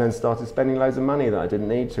 And then started spending loads of money that I didn't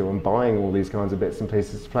need to and buying all these kinds of bits and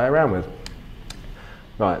pieces to play around with.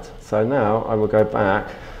 Right, so now I will go back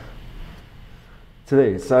to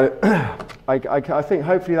these. So I think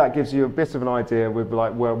hopefully that gives you a bit of an idea with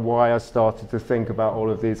like why I started to think about all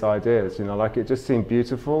of these ideas. You know, like it just seemed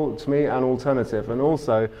beautiful to me and alternative. And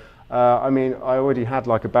also I mean, I already had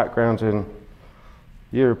like a background in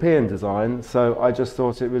European design, so I just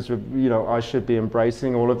thought it was, you know, I should be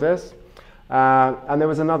embracing all of this. And there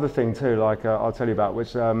was another thing too, like I'll tell you about,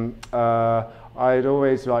 which I'd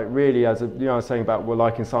always like really, as a, you know, I was saying about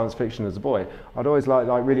liking science fiction as a boy, I'd always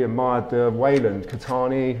like really admired the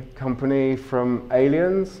Weyland-Yutani company from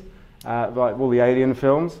Aliens, like all the Alien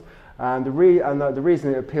films. And the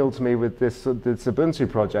reason it appealed to me with this Ubuntu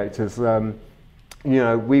project is, you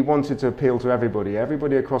know, we wanted to appeal to everybody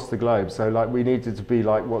across the globe. So like we needed to be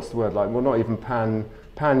like, what's the word? Like, well, not even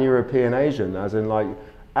pan-European Asian, as in like,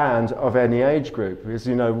 and of any age group. Because,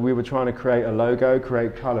 you know, we were trying to create a logo,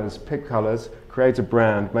 create colors, pick colors, create a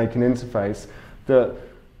brand, make an interface that,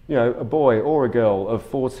 you know, a boy or a girl of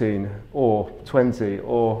 14 or 20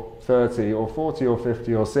 or 30 or 40 or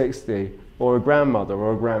 50 or 60 or a grandmother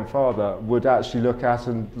or a grandfather would actually look at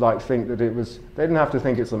and like think that it was, they didn't have to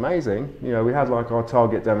think it's amazing. You know, we had like our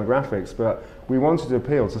target demographics, but we wanted to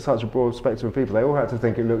appeal to such a broad spectrum of people. They all had to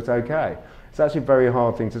think it looked okay. It's actually a very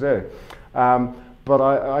hard thing to do. But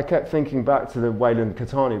I kept thinking back to the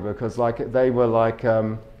Weyland-Yutani because like they were like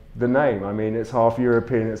the name. I mean, it's half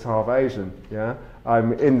European, it's half Asian. Yeah.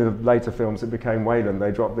 In the later films, it became Weyland.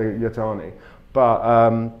 They dropped the Yutani,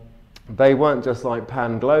 but they weren't just like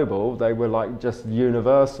pan-global. They were like just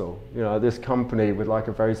universal. You know, this company with like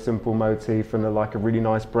a very simple motif and like a really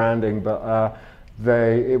nice branding, but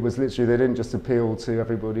it was literally, they didn't just appeal to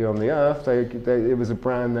everybody on the earth. It was a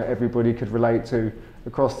brand that everybody could relate to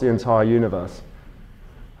across the entire universe.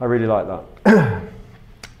 I really like that.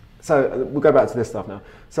 So we'll go back to this stuff now.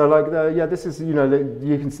 So like, yeah, this is, you know,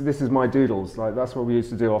 you can see this is my doodles. Like that's what we used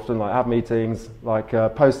to do often, like have meetings, like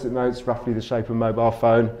post-it notes, roughly the shape of a mobile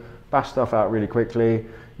phone, bash stuff out really quickly.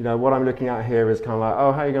 You know, what I'm looking at here is kind of like,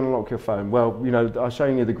 oh, how are you going to lock your phone? Well, you know, I was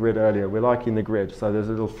showing you the grid earlier. We're liking the grid. So there's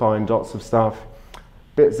little fine dots of stuff.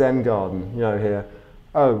 Bit Zen garden, you know, here.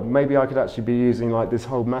 Oh, maybe I could actually be using like this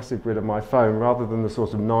whole massive grid of my phone rather than the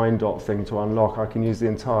sort of 9-dot thing to unlock. I can use the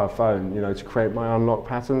entire phone, you know, to create my unlock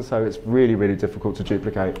pattern. So it's really, really difficult to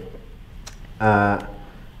duplicate. Oh,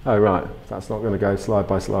 right. That's not going to go slide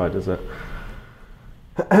by slide, is it?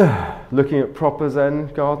 Looking at proper Zen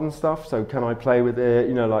garden stuff. So can I play with it?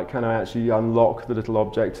 You know, like can I actually unlock the little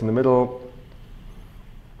object in the middle?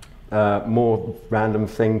 More random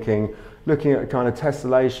thinking. Looking at kind of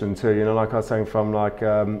tessellation too, you know, like I was saying from like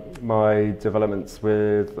my developments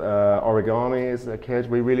with origami as a kid,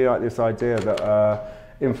 we really like this idea that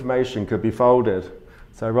information could be folded.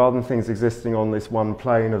 So rather than things existing on this one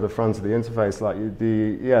plane of the front of the interface, like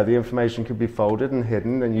the information could be folded and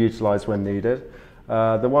hidden and utilized when needed.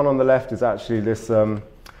 The one on the left is actually this,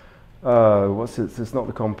 what's it? It's not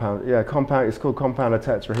the compound. Yeah, compound. It's called compounder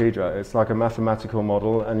tetrahedra. It's like a mathematical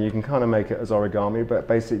model, and you can kind of make it as origami, but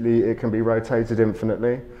basically it can be rotated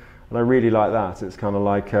infinitely. And I really like that. It's kind of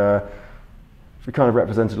like it kind of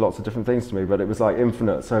represented lots of different things to me, but it was like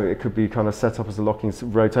infinite, so it could be kind of set up as a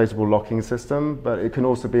rotatable locking system, but it can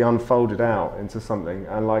also be unfolded out into something.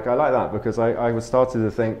 And like I like that because I was started to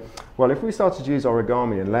think, well, if we started to use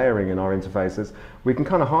origami and layering in our interfaces, we can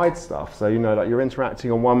kind of hide stuff. So, you know, like you're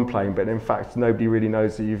interacting on one plane, but in fact, nobody really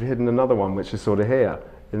knows that you've hidden another one, which is sort of here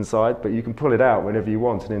inside, but you can pull it out whenever you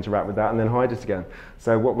want and interact with that and then hide it again.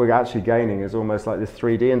 So what we're actually gaining is almost like this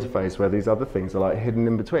 3D interface where these other things are like hidden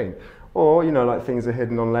in between. Or, you know, like things are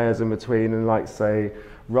hidden on layers in between, and like say,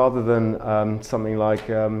 rather than something like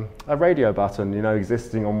a radio button, you know,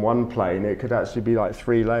 existing on one plane, it could actually be like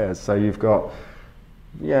 3 layers. So you've got,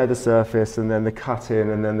 yeah, the surface and then the cut in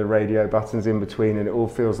and then the radio buttons in between, and it all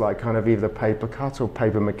feels like kind of either paper cut or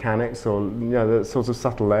paper mechanics or, you know, the sort of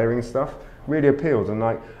subtle layering stuff. Really appealed. And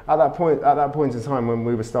like at that point in time when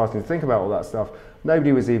we were starting to think about all that stuff,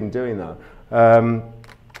 nobody was even doing that.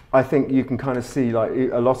 I think you can kind of see like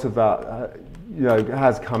a lot of that, you know,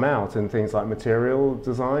 has come out in things like material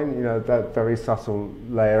design, you know, that very subtle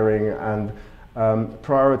layering and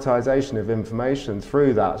prioritization of information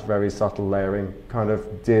through that very subtle layering kind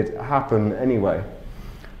of did happen anyway.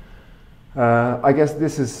 I guess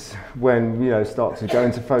this is when, you know, start to go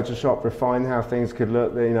into Photoshop, refine how things could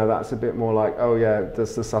look. You know, that's a bit more like, oh yeah,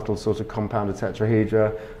 that's the subtle sort of compounder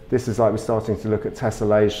tetrahedra. This is like we're starting to look at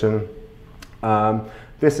tessellation.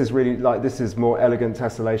 This is really like, this is more elegant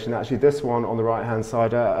tessellation. Actually, this one on the right-hand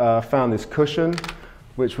side, found this cushion,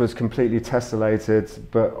 which was completely tessellated,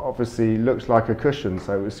 but obviously looked like a cushion,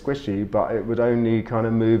 so it was squishy, but it would only kind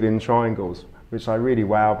of move in triangles, which I really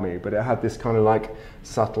wowed me. But it had this kind of like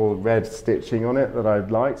subtle red stitching on it that I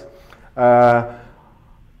liked.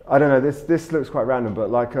 I don't know, this looks quite random,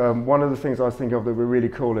 but like one of the things I was thinking of that were really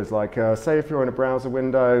cool is like, say if you're in a browser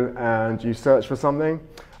window and you search for something,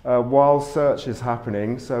 while search is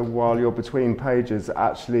happening, so while you're between pages,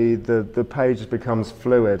 actually the page becomes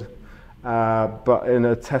fluid, but in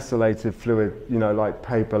a tessellated fluid, you know, like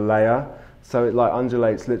paper layer. So it like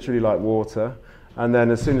undulates literally like water. And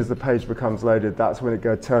then as soon as the page becomes loaded, that's when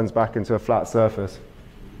it turns back into a flat surface.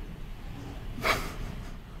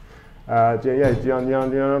 Do you know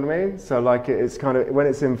what I mean? So like it's kind of, when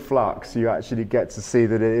it's in flux, you actually get to see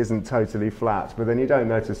that it isn't totally flat, but then you don't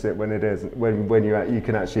notice it when it is, when you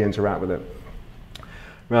can actually interact with it.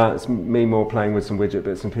 Right, it's me more playing with some widget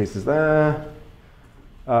bits and pieces there.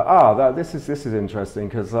 This is interesting,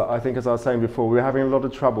 because I think, as I was saying before, we were having a lot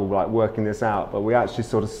of trouble like working this out, but we actually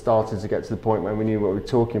sort of started to get to the point when we knew what we were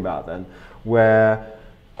talking about then, where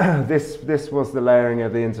this was the layering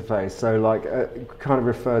of the interface, so like kind of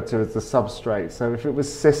referred to as the substrate. So if it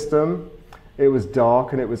was system, it was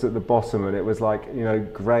dark and it was at the bottom, and it was like, you know,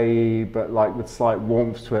 grey but like with slight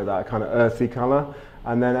warmth to it, that kind of earthy colour.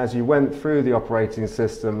 And then as you went through the operating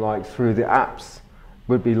system, like through the apps,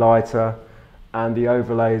 would be lighter, and the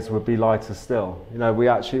overlays would be lighter still. You know,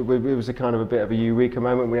 it was a kind of a bit of a eureka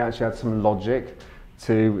moment. We actually had some logic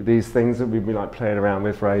to these things that we'd been like playing around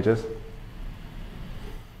with for ages.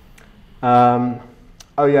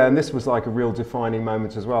 Oh yeah, and this was like a real defining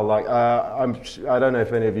moment as well. Like, I don't know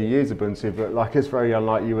if any of you use Ubuntu, but like it's very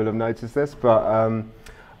unlikely you will have noticed this, but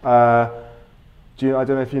I don't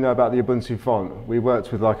know if you know about the Ubuntu font. We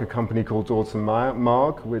worked with like a company called Otto,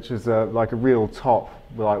 which is like a real top,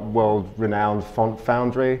 like world-renowned font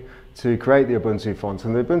foundry to create the Ubuntu font.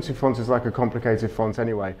 And the Ubuntu font is like a complicated font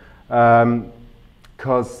anyway.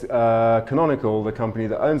 Because Canonical, the company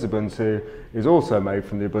that owns Ubuntu, is also made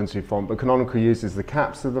from the Ubuntu font, but Canonical uses the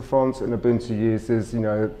caps of the font and Ubuntu uses, you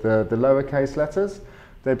know, the lowercase letters.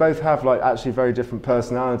 They both have like actually very different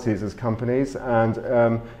personalities as companies, and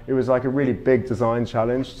it was like a really big design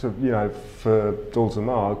challenge to, you know, for Dalton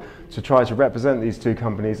Marg to try to represent these two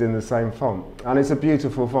companies in the same font. And it's a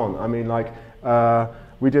beautiful font. I mean, like,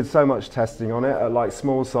 we did so much testing on it at like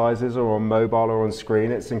small sizes or on mobile or on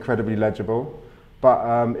screen. It's incredibly legible.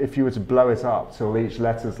 But if you were to blow it up till each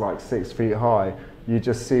letter's like 6 feet high, you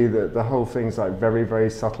just see that the whole thing's like very,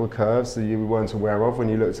 very subtle curves that you weren't aware of when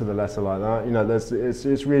you looked at the letter like that. You know,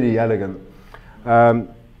 it's really elegant.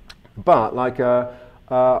 But like,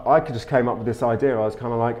 I just came up with this idea. I was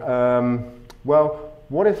kind of like, well,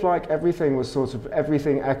 what if like everything was sort of,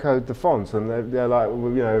 everything echoed the font? And they're like,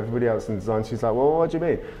 well, you know, everybody else in design, she's like, well, what do you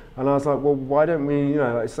mean? And I was like, well, why don't we, you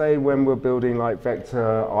know, like say when we're building like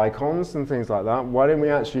vector icons and things like that, why don't we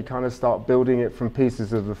actually kind of start building it from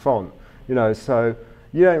pieces of the font? You know, so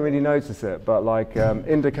you don't really notice it, but like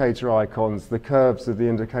indicator icons, the curves of the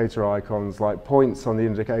indicator icons, like points on the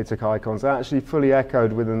indicator icons, are actually fully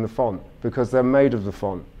echoed within the font because they're made of the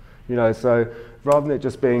font. You know, so rather than it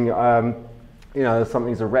just being, you know,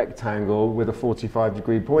 something's a rectangle with a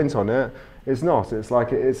 45-degree point on it, it's not. It's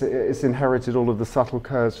like it's inherited all of the subtle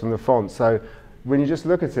curves from the font. So when you just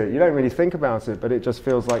look at it, you don't really think about it, but it just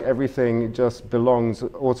feels like everything just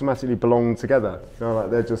automatically belong together. You know, like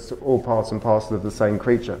they're just all parts and parcel of the same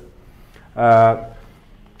creature. And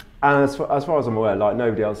as far as I'm aware, like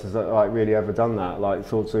nobody else has like really ever done that, like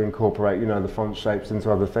thought to incorporate, you know, the font shapes into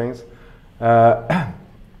other things.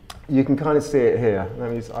 You can kind of see it here.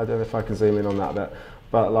 I don't know if I can zoom in on that bit,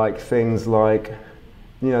 but like things like,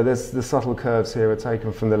 you know, there's the subtle curves here are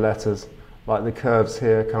taken from the letters. Like the curves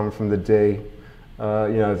here come from the D, you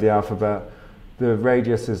know, the alphabet. The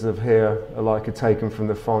radiuses of here are like taken from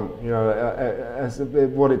the font. You know,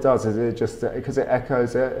 what it does is it just, because it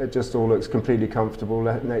echoes it, it just all looks completely comfortable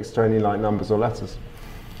next to any like numbers or letters.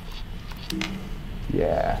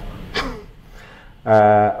 Yeah.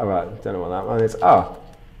 All right, don't know what that one is.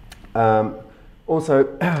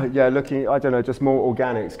 Also, yeah, looking, I don't know, just more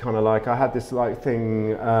organics, kind of like, I had this like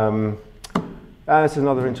thing, that's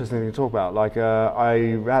another interesting thing to talk about. Like,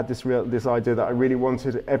 I had this idea that I really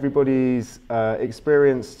wanted everybody's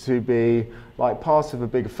experience to be like part of a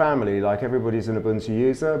big family, like everybody's an Ubuntu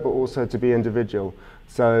user, but also to be individual.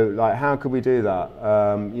 So, like, how could we do that?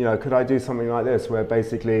 You know, could I do something like this, where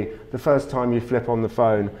basically the first time you flip on the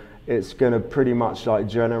phone, it's going to pretty much like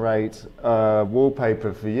generate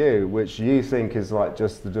wallpaper for you, which you think is like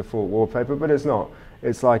just the default wallpaper, but it's not.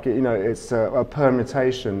 It's like, you know, it's a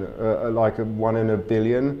permutation, like a 1 in a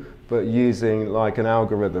billion, but using like an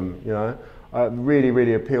algorithm, you know. Really,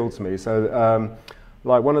 really appealed to me. So,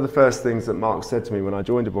 like one of the first things that Mark said to me when I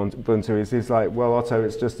joined Ubuntu is he's like, well, Otto,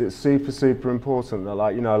 it's super, super important that,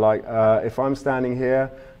 like, you know, like if I'm standing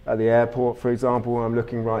here at the airport, for example, and I'm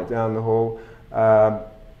looking right down the hall,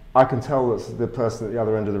 I can tell that the person at the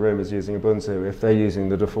other end of the room is using Ubuntu if they're using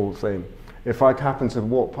the default theme. If I happen to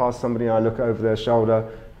walk past somebody and I look over their shoulder,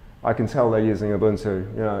 I can tell they're using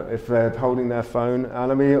Ubuntu. You know, if they're holding their phone,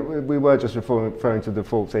 and I mean, we were just referring to the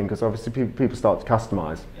default thing because obviously people start to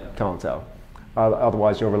customize. Yeah. Can't tell.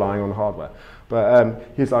 Otherwise, you're relying on the hardware. But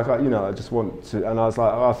he's like, you know, I just want to, and I was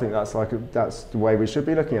like, oh, I think that's the way we should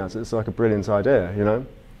be looking at it. It's like a brilliant idea, you know.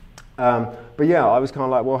 But yeah, I was kind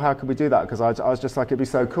of like, well, how could we do that? Because I was just like, it'd be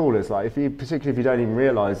so cool. It's like, particularly if you don't even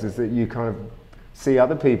realise, is that you kind of see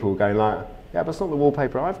other people going like, yeah, but it's not the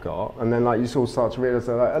wallpaper I've got. And then like you sort of start to realise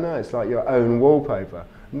that, like, oh no, it's like your own wallpaper.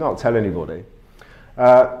 Not tell anybody.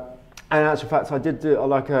 And in actual fact, I did do,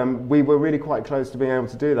 like, we were really quite close to being able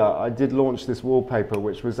to do that. I did launch this wallpaper,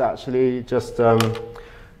 which was actually just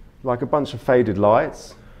like a bunch of faded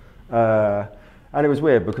lights. And it was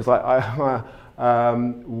weird because we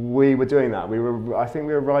were doing that. I think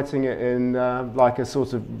we were writing it in like a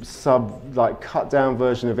sort of cut down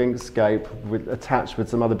version of Inkscape attached with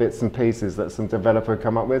some other bits and pieces that some developer had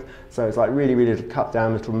come up with. So it's like really, really cut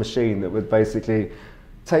down little machine that would basically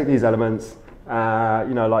take these elements,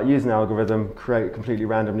 you know, like use an algorithm, create a completely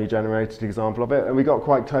randomly generated example of it. And we got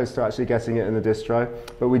quite close to actually getting it in the distro,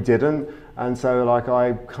 but we didn't. And so like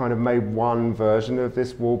I kind of made one version of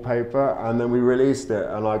this wallpaper and then we released it,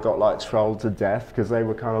 and I got like trolled to death because they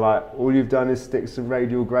were kind of like, all you've done is stick some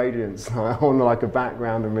radial gradients on like a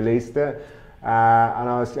background and released it.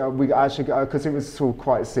 And we actually, because it was all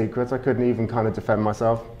quite secret, I couldn't even kind of defend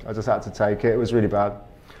myself. I just had to take it. It was really bad.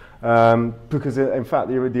 Because in fact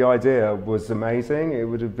the idea was amazing. It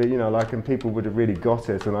would have been, you know, like, and people would have really got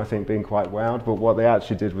it, and I think been quite wowed. But what they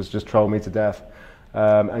actually did was just troll me to death,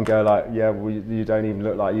 and go like, yeah, well, you don't even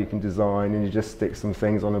look like you can design, and you just stick some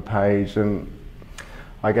things on a page. And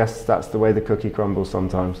I guess that's the way the cookie crumbles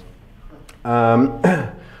sometimes.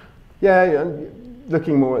 Yeah.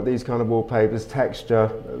 Looking more at these kind of wallpapers, texture,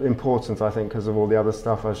 important I think because of all the other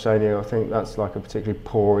stuff I've shown you. I think that's like a particularly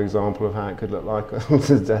poor example of how it could look like on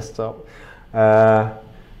the desktop.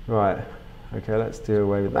 Right, okay, let's do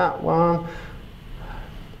away with that one.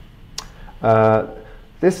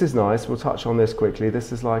 This is nice, we'll touch on this quickly.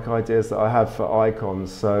 This is like ideas that I have for icons.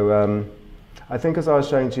 So I think, as I was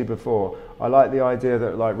showing to you before, I like the idea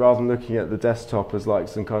that, like, rather than looking at the desktop as like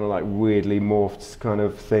some kind of like weirdly morphed kind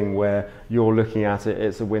of thing where you're looking at it,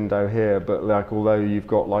 it's a window here, but like although you've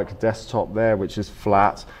got like a desktop there which is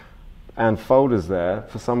flat and folders there,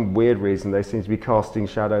 for some weird reason they seem to be casting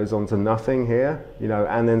shadows onto nothing here, you know,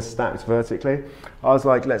 and then stacked vertically. I was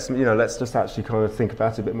like, let's just actually kind of think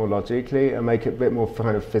about it a bit more logically and make it a bit more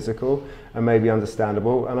kind of physical and maybe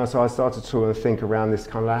understandable. And so I started to think around this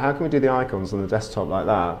kind of like, how can we do the icons on the desktop like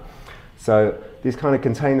that? So these kind of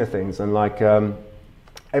container things, and like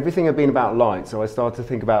everything had been about light, so I started to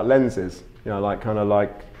think about lenses, you know, like kind of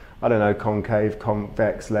like, I don't know, concave,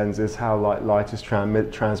 convex lenses, how light is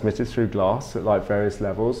transmitted through glass at like various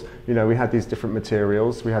levels. You know, we had these different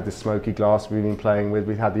materials. We had this smoky glass we've been playing with.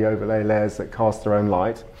 We had the overlay layers that cast their own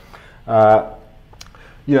light.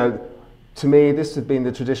 You know, to me, this had been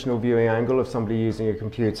the traditional viewing angle of somebody using a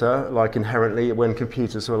computer, like inherently when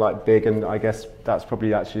computers were like big, and I guess that's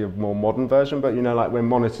probably actually a more modern version, but you know, like when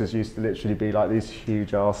monitors used to literally be like these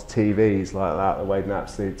huge ass TVs like that that weighed an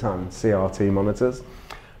absolute ton, CRT monitors.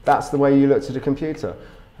 That's the way you looked at a computer.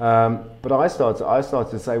 But I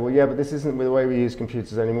started to say, well, yeah, but this isn't the way we use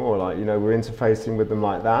computers anymore. Like, you know, we're interfacing with them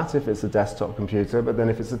like that if it's a desktop computer, but then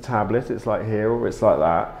if it's a tablet, it's like here, or it's like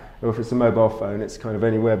that. Or if it's a mobile phone, it's kind of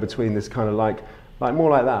anywhere between this kind of like more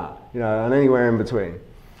like that, you know, and anywhere in between.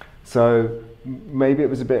 So maybe it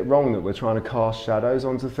was a bit wrong that we're trying to cast shadows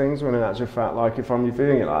onto things, when in actual fact, like if I'm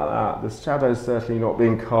viewing it like that, the shadow's certainly not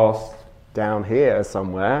being cast down here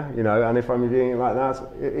somewhere, you know, and if I'm viewing it like that,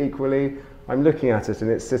 equally, I'm looking at it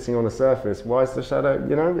and it's sitting on a surface. Why is the shadow,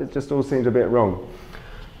 you know, it just all seemed a bit wrong.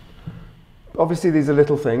 Obviously, these are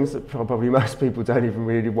little things that probably most people don't even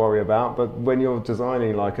really worry about, but when you're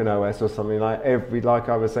designing like an OS or something, like like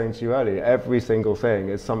I was saying to you earlier, every single thing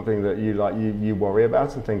is something that you worry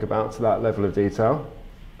about and think about to that level of detail.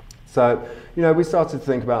 So, you know, we started to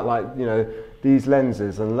think about like, you know, these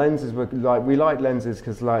lenses, and lenses were like, we like lenses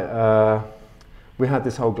because like we had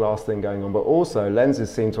this whole glass thing going on, but also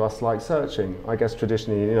lenses seem to us like searching, I guess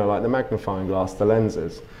traditionally, you know, like the magnifying glass, the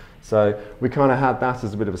lenses. So we kind of had that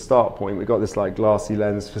as a bit of a start point. We got this like glassy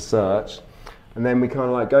lens for search, and then we kind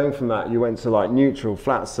of like going from that, you went to like neutral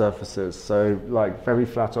flat surfaces, so like very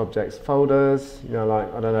flat objects, folders, you know,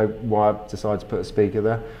 like I don't know why I decided to put a speaker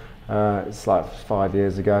there. It's like 5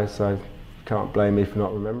 years ago, so can't blame me for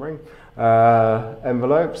not remembering.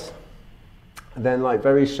 Envelopes, and then like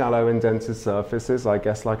very shallow indented surfaces, I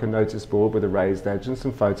guess like a notice board with a raised edge and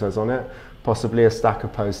some photos on it, possibly a stack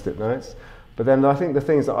of post-it notes. But then I think the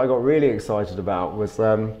things that I got really excited about was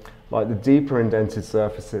like the deeper indented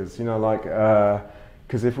surfaces, you know, like,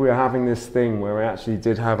 because if we were having this thing where we actually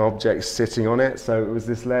did have objects sitting on it, so it was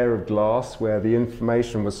this layer of glass where the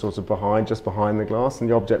information was sort of just behind the glass, and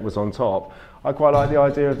the object was on top. I quite like the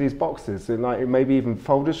idea of these boxes, and like maybe even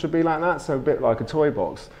folders should be like that, so a bit like a toy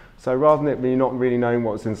box. So rather than it be not really knowing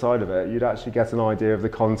what's inside of it, you'd actually get an idea of the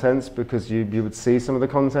contents because you would see some of the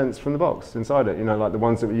contents from the box inside it, you know, like the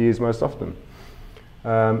ones that we use most often.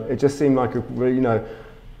 It just seemed like a, you know,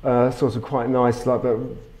 sort of quite nice, like a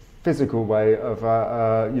physical way of,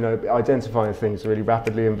 you know, identifying things really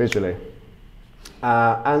rapidly and visually.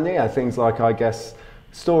 And yeah, things like, I guess,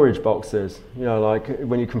 storage boxes, you know, like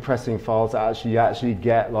when you're compressing files, you actually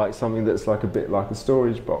get like something that's like a bit like a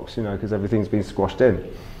storage box, you know, because everything's been squashed in.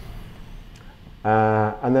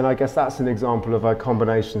 And then I guess that's an example of a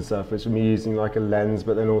combination surface, me using like a lens,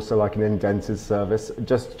 but then also like an indented surface,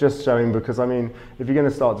 just showing, because I mean, if you're going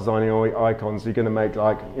to start designing icons, you're going to make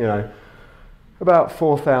like, you know, about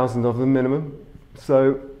 4,000 of them minimum.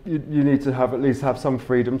 So you need to have at least have some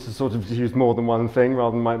freedom to sort of use more than one thing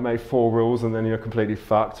rather than make 4 rules and then you're completely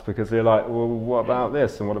fucked because you're like, well, what about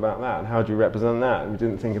this and what about that? And how do you represent that? We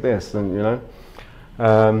didn't think of this, and you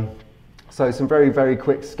know. So some very, very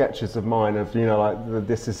quick sketches of mine of, you know, like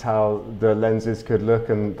this is how the lenses could look,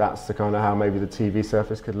 and that's the kind of how maybe the TV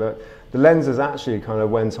surface could look. The lenses actually kind of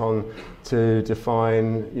went on to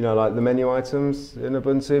define, you know, like the menu items in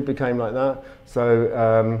Ubuntu became like that.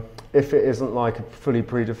 So if it isn't like a fully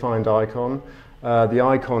predefined icon, the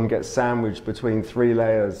icon gets sandwiched between 3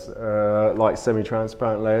 layers, like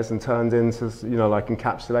semi-transparent layers, and turned into, you know, like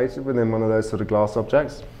encapsulated within one of those sort of glass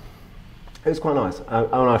objects. It was quite nice, and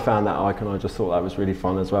when I found that icon, I just thought that was really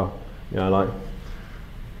fun as well. You know, like,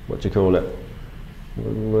 what do you call it?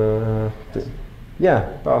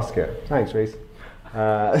 Yeah, basket. Thanks, Reese.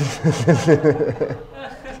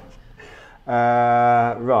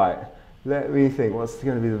 Right, let me think. What's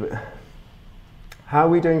going to be the? How are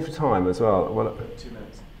we doing for time as well? What? 2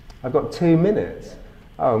 minutes. I've got 2 minutes.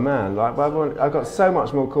 Oh man, like I've got so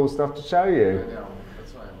much more cool stuff to show you. I know.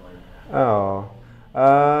 That's why I'm like. Oh.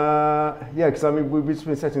 Yeah, because I mean, we've just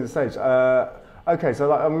been setting the stage. Okay, so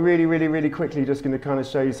like, I'm really quickly just going to kind of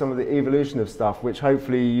show you some of the evolution of stuff, which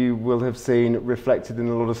hopefully you will have seen reflected in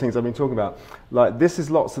a lot of things I've been talking about. Like, this is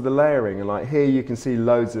lots of the layering, and like here you can see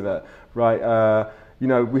loads of it, right? You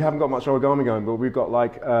know, we haven't got much origami going, but we've got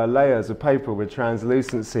like layers of paper with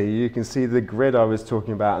translucency. You can see the grid I was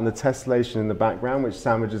talking about and the tessellation in the background, which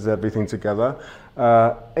sandwiches everything together.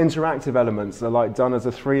 Interactive elements are like done as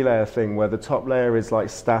a 3-layer thing where the top layer is like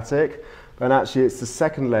static, and actually it's the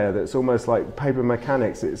second layer that's almost like paper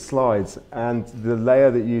mechanics, it slides, and the layer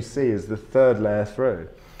that you see is the 3rd layer through.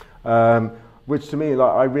 Which to me,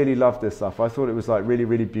 like, I really love this stuff. I thought it was like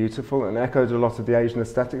really beautiful and echoed a lot of the Asian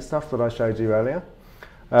aesthetic stuff that I showed you earlier.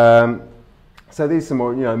 So these are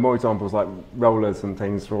more, you know, more examples like rollers and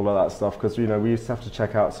things for all of that stuff, because, you know, we used to have to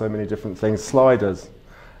check out so many different things. Sliders.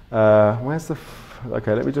 Where's the...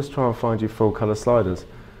 Okay, let me just try and find you full colour sliders.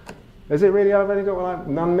 Is it really? I've only got like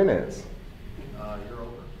 9 minutes. You're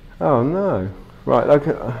over. Oh no. Right,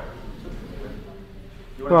 okay.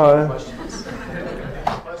 You want questions?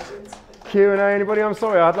 Questions? Q&A, anybody? I'm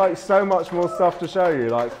sorry, I had like so much more stuff to show you,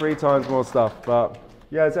 like 3 times more stuff, but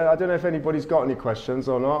yeah, I don't know if anybody's got any questions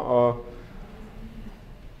or not, or...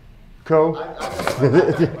 Cool. I have a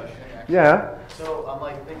question, actually. Yeah. So I'm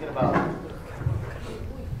like thinking about,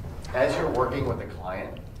 as you're working with a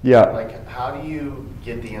client, Yeah. like how do you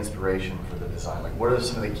get the inspiration for the design? Like what are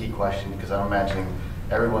some of the key questions? Because I'm imagining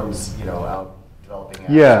everyone's, you know, out developing apps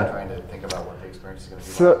Yeah. and trying to think about what the experience is going to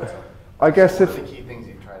be So, like. So I guess what if... are the key things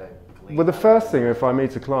you try to glean? Well, the first thing, if I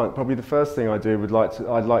meet a client, probably the first thing I do I'd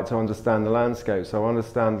like to understand the landscape. So I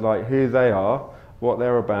understand like who they are, what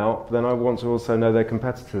they're about. Then I want to also know their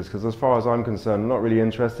competitors, because as far as I'm concerned, I'm not really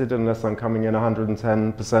interested unless I'm coming in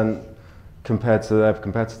 110% compared to their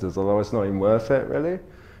competitors, although it's not even worth it really.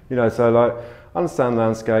 You know, so like understand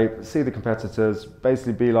landscape, see the competitors,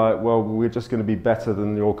 basically be like, well, we're just going to be better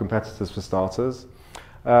than your competitors for starters.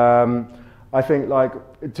 I think like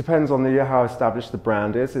it depends on how established the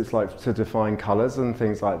brand is. It's like to define colours and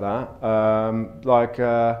things like that.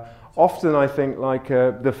 Often I think like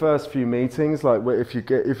the first few meetings, like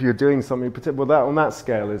if you're doing something particular, well, that on that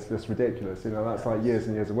scale is just ridiculous. You know, that's like years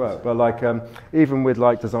and years of work. But like even with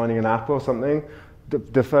like designing an app or something,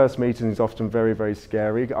 the first meeting is often very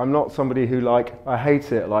scary. I'm not somebody who like, I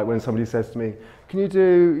hate it like when somebody says to me, can you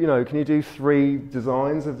do 3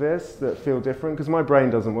 designs of this that feel different? Because my brain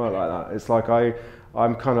doesn't work like that. It's like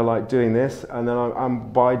I'm kind of like doing this, and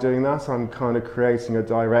then by doing that, I'm kind of creating a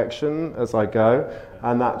direction as I go.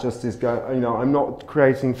 and that just is going, you know, I'm not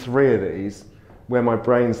creating 3 of these where my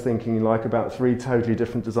brain's thinking like about 3 totally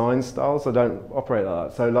different design styles. I don't operate like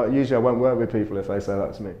that. So like usually I won't work with people if they say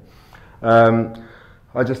that to me.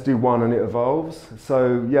 I just do one and it evolves.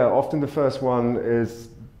 So yeah, often the first one is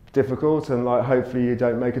difficult, and like hopefully you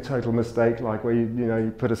don't make a total mistake, like where you know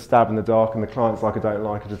you put a stab in the dark and the client's like, I don't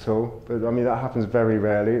like it at all. But I mean that happens very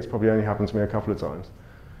rarely. It's probably only happened to me a couple of times.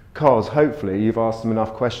 Because hopefully you've asked them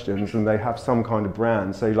enough questions and they have some kind of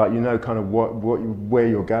brand, so like you know kind of where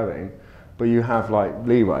you're going, but you have like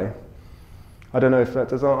leeway. I don't know if that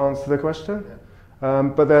does answer the question. Yeah.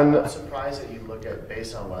 But then I'm surprised that you look at,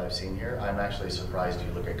 based on what I've seen here, I'm actually surprised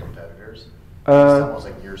you look at competitors. It's almost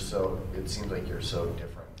like it seems like you're so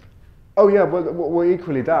different. Oh yeah, well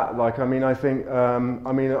equally that, like, I mean, I think, I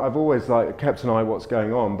mean, I've always like kept an eye on what's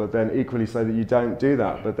going on, but then equally so that you don't do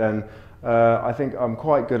that. But then I think I'm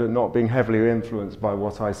quite good at not being heavily influenced by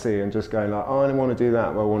what I see and just going like, oh, I don't want to do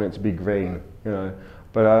that, well, I want it to be green, you know.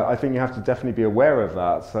 But I think you have to definitely be aware of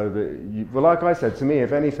that, so that you, well, like I said, to me,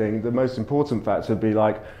 if anything, the most important factor would be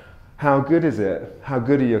like, how good is it? How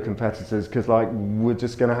good are your competitors? Because like, we're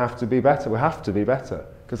just going to have to be better. We have to be better.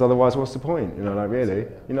 Because otherwise, what's the point? You know, like really,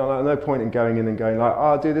 you know, like no point in going in and going like, oh,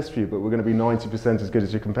 I'll do this for you, but we're going to be 90% as good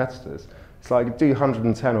as your competitors. It's like do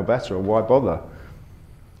 110 or better, or why bother?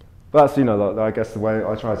 But that's, you know, like, I guess the way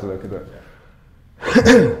I try to look at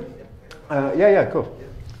it. Yeah, cool.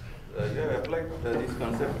 You have applied this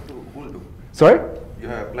concept to Ubuntu. Sorry? You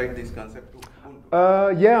have applied this concept to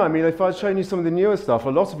Ubuntu. Yeah, I mean, if I'd shown you some of the newer stuff, a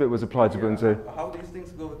lot of it was applied to Ubuntu. How these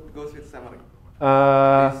things goes with Xamarin?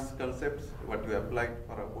 These concepts, what you applied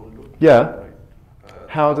for Ubuntu. Yeah. Right.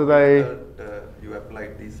 How do they? You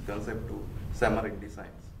applied this concept to Xamarin designs.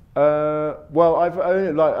 Well, I've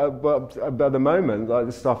only like at the moment, like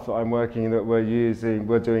the stuff that I'm working that we're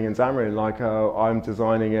doing in Xamarin. Like I'm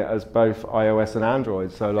designing it as both iOS and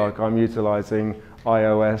Android. So like I'm utilizing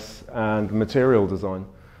iOS and material design.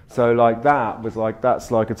 So like that was like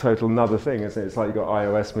that's like a total another thing, isn't it? It's like you got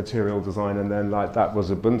iOS material design, and then like that was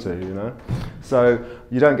Ubuntu, you know. So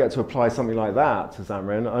you don't get to apply something like that to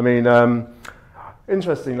Xamarin. I mean,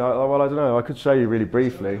 interesting. Like, well, I don't know. I could show you really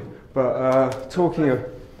briefly, but talking of.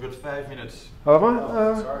 Good 5 minutes. Oh, have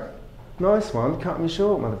I? Sorry. Nice one. Cut me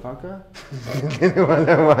short, motherfucker.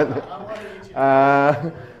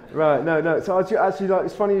 Right, no. So actually, like,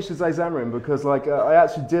 it's funny you should say Xamarin, because like I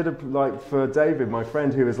actually did like for David, my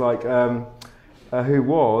friend, who was like,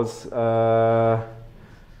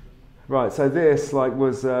 right. So this like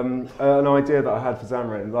was an idea that I had for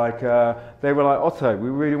Xamarin. Like they were like, Otto,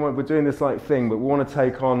 we're doing this like thing, but we want to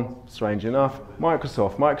take on, strange enough,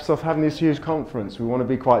 Microsoft. Microsoft having this huge conference. We want to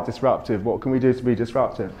be quite disruptive. What can we do to be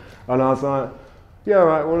disruptive? And I was like, yeah, all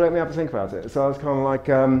right. Well, let me have a think about it. So I was kind of like.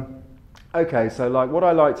 Okay, so like what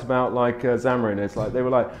I liked about like Xamarin is like they were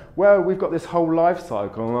like, well, we've got this whole life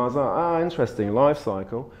cycle, and I was like, interesting, life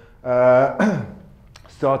cycle.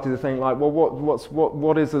 Started to think like, well,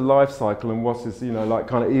 what is a life cycle, and what is, you know, like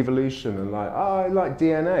kind of evolution, and like, I like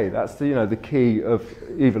DNA. That's the, you know, the key of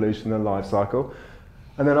evolution and life cycle.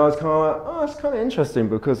 And then I was kind of like, oh, it's kind of interesting,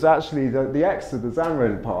 because actually the X of the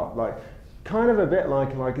Xamarin part, like. Kind of a bit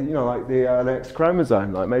like you know, like the X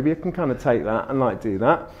chromosome, like maybe you can kind of take that and like do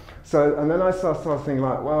that. So, and then I started thinking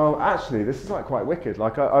like, well, actually, this is like quite wicked.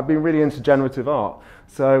 Like I've been really into generative art,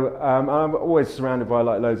 so I'm always surrounded by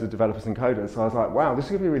like loads of developers and coders. So I was like, wow, this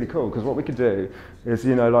is gonna be really cool, because what we could do is,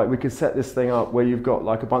 you know, like we could set this thing up where you've got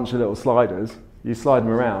like a bunch of little sliders, you slide them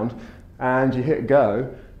around, and you hit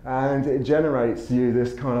go, and it generates you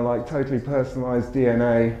this kind of like totally personalized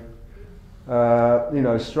DNA. You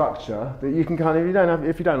know, structure that you can kind of,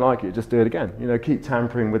 if you don't like it, just do it again. You know, keep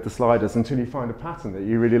tampering with the sliders until you find a pattern that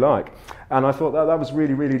you really like. And I thought that was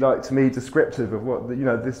really, really like to me descriptive of what, you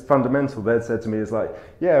know, this fundamental they'd said to me is like,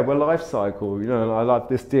 yeah, we're life cycle, you know, and I like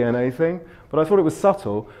this DNA thing. But I thought it was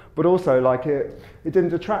subtle, but also like it didn't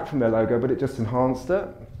detract from their logo, but it just enhanced it.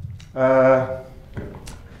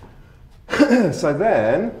 So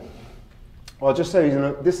then, I'll just say, you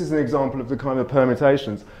know, this is an example of the kind of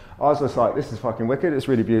permutations. I was just like, this is fucking wicked, it's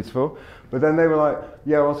really beautiful. But then they were like,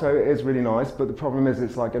 yeah, also it is really nice, but the problem is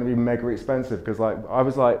it's like going to be mega expensive, because like, I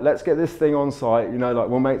was like, let's get this thing on site, you know, like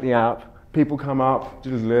we'll make the app, people come up,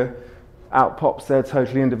 out pops their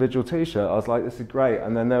totally individual t-shirt. I was like, this is great.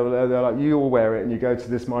 And then they're like, you all wear it and you go to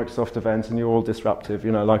this Microsoft event and you're all disruptive,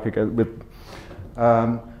 you know, like again with,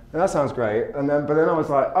 and that sounds great. And then, but then I was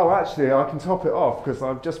like, oh, actually I can top it off, because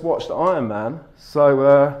I've just watched Iron Man.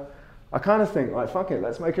 So, I kind of think, like, fuck it,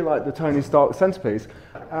 let's make it like the Tony Stark centerpiece.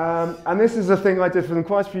 And this is a thing I did for them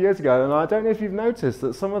quite a few years ago, and I don't know if you've noticed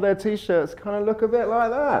that some of their t-shirts kind of look a bit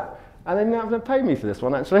like that. And they didn't have to pay me for this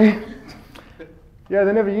one, actually. Yeah,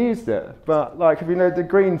 they never used it, but like, have you know the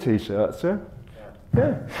green T-shirts? Yeah.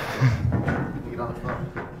 Yeah. Get on the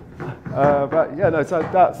phone. But yeah, no. So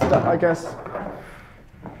that's that, I guess.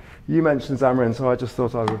 You mentioned Xamarin, so I just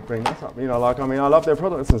thought I would bring that up. You know, like, I mean, I love their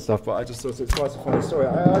products and stuff, but I just thought it's quite a funny story.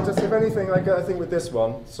 I just, if anything, like, I think with this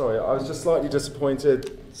one, sorry, I was just slightly disappointed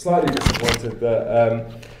that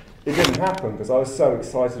it didn't happen, because I was so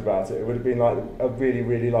excited about it. It would have been like a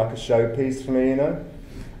really like a showpiece for me, you know?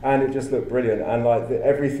 And it just looked brilliant, and like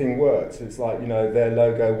everything worked. It's like, you know, their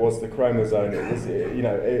logo was the chromosome. It was, you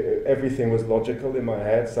know, everything was logical in my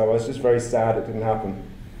head, so I was just very sad it didn't happen.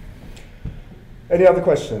 Any other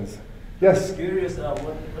questions? Yes? I'm curious,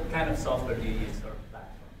 what kind of software do you use or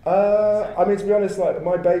platform? I mean, to be honest, like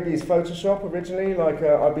my baby is Photoshop originally. Like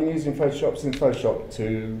I've been using Photoshop since Photoshop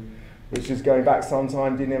 2, which is going back some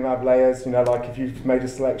time. Didn't even have layers. You know, like if you've made a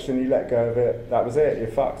selection, you let go of it. That was it. You're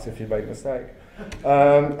fucked if you made a mistake.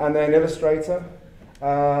 And then Illustrator.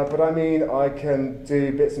 But I mean, I can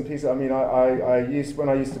do bits and pieces. I mean, when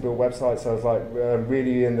I used to build websites, I was like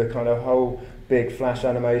really in the kind of whole big Flash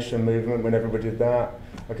animation movement when everybody did that.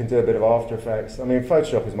 I can do a bit of After Effects. I mean,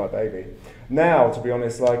 Photoshop is my baby. Now, to be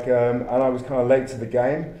honest, like, and I was kind of late to the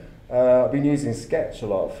game, I've been using Sketch a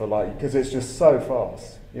lot for like, because it's just so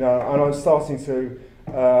fast. You know, and I'm starting to,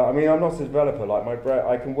 I mean, I'm not a developer, like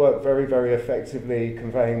I can work very effectively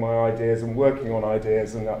conveying my ideas and working on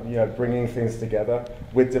ideas and, you know, bringing things together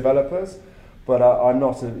with developers. But I'm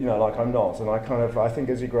not, you know, like I'm not. And I think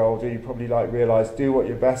as you grow older, you probably like realize, do what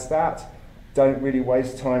you're best at. Don't really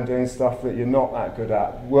waste time doing stuff that you're not that good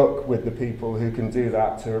at. Work with the people who can do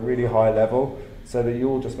that to a really high level so that you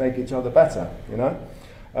all just make each other better, you know?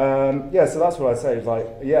 Yeah, so that's what I say. It's like,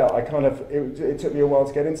 yeah, it took me a while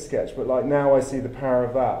to get into Sketch, but like now I see the power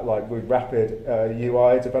of that, like with rapid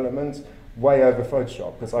UI development, way over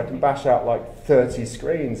Photoshop, because I can bash out like 30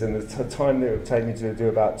 screens in the time that it would take me to do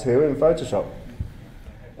about 2 in Photoshop.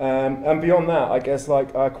 And beyond that, I guess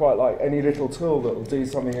like I quite like any little tool that will do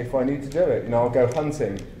something if I need to do it. You know, I'll go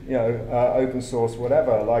hunting, you know, open source,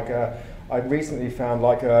 whatever. Like I recently found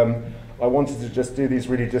like I wanted to just do these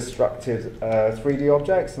really destructive 3D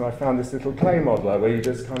objects, and I found this little clay modeler where you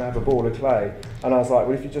just kind of have a ball of clay. And I was like,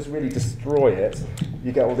 well, if you just really destroy it,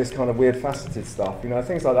 you get all this kind of weird faceted stuff. You know,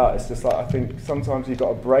 things like that. It's just like, I think sometimes you've got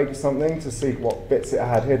to break something to see what bits it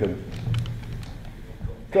had hidden.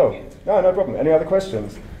 Cool. No problem. Any other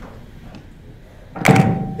questions?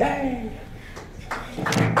 Yay!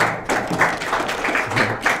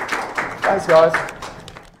 Thanks, guys.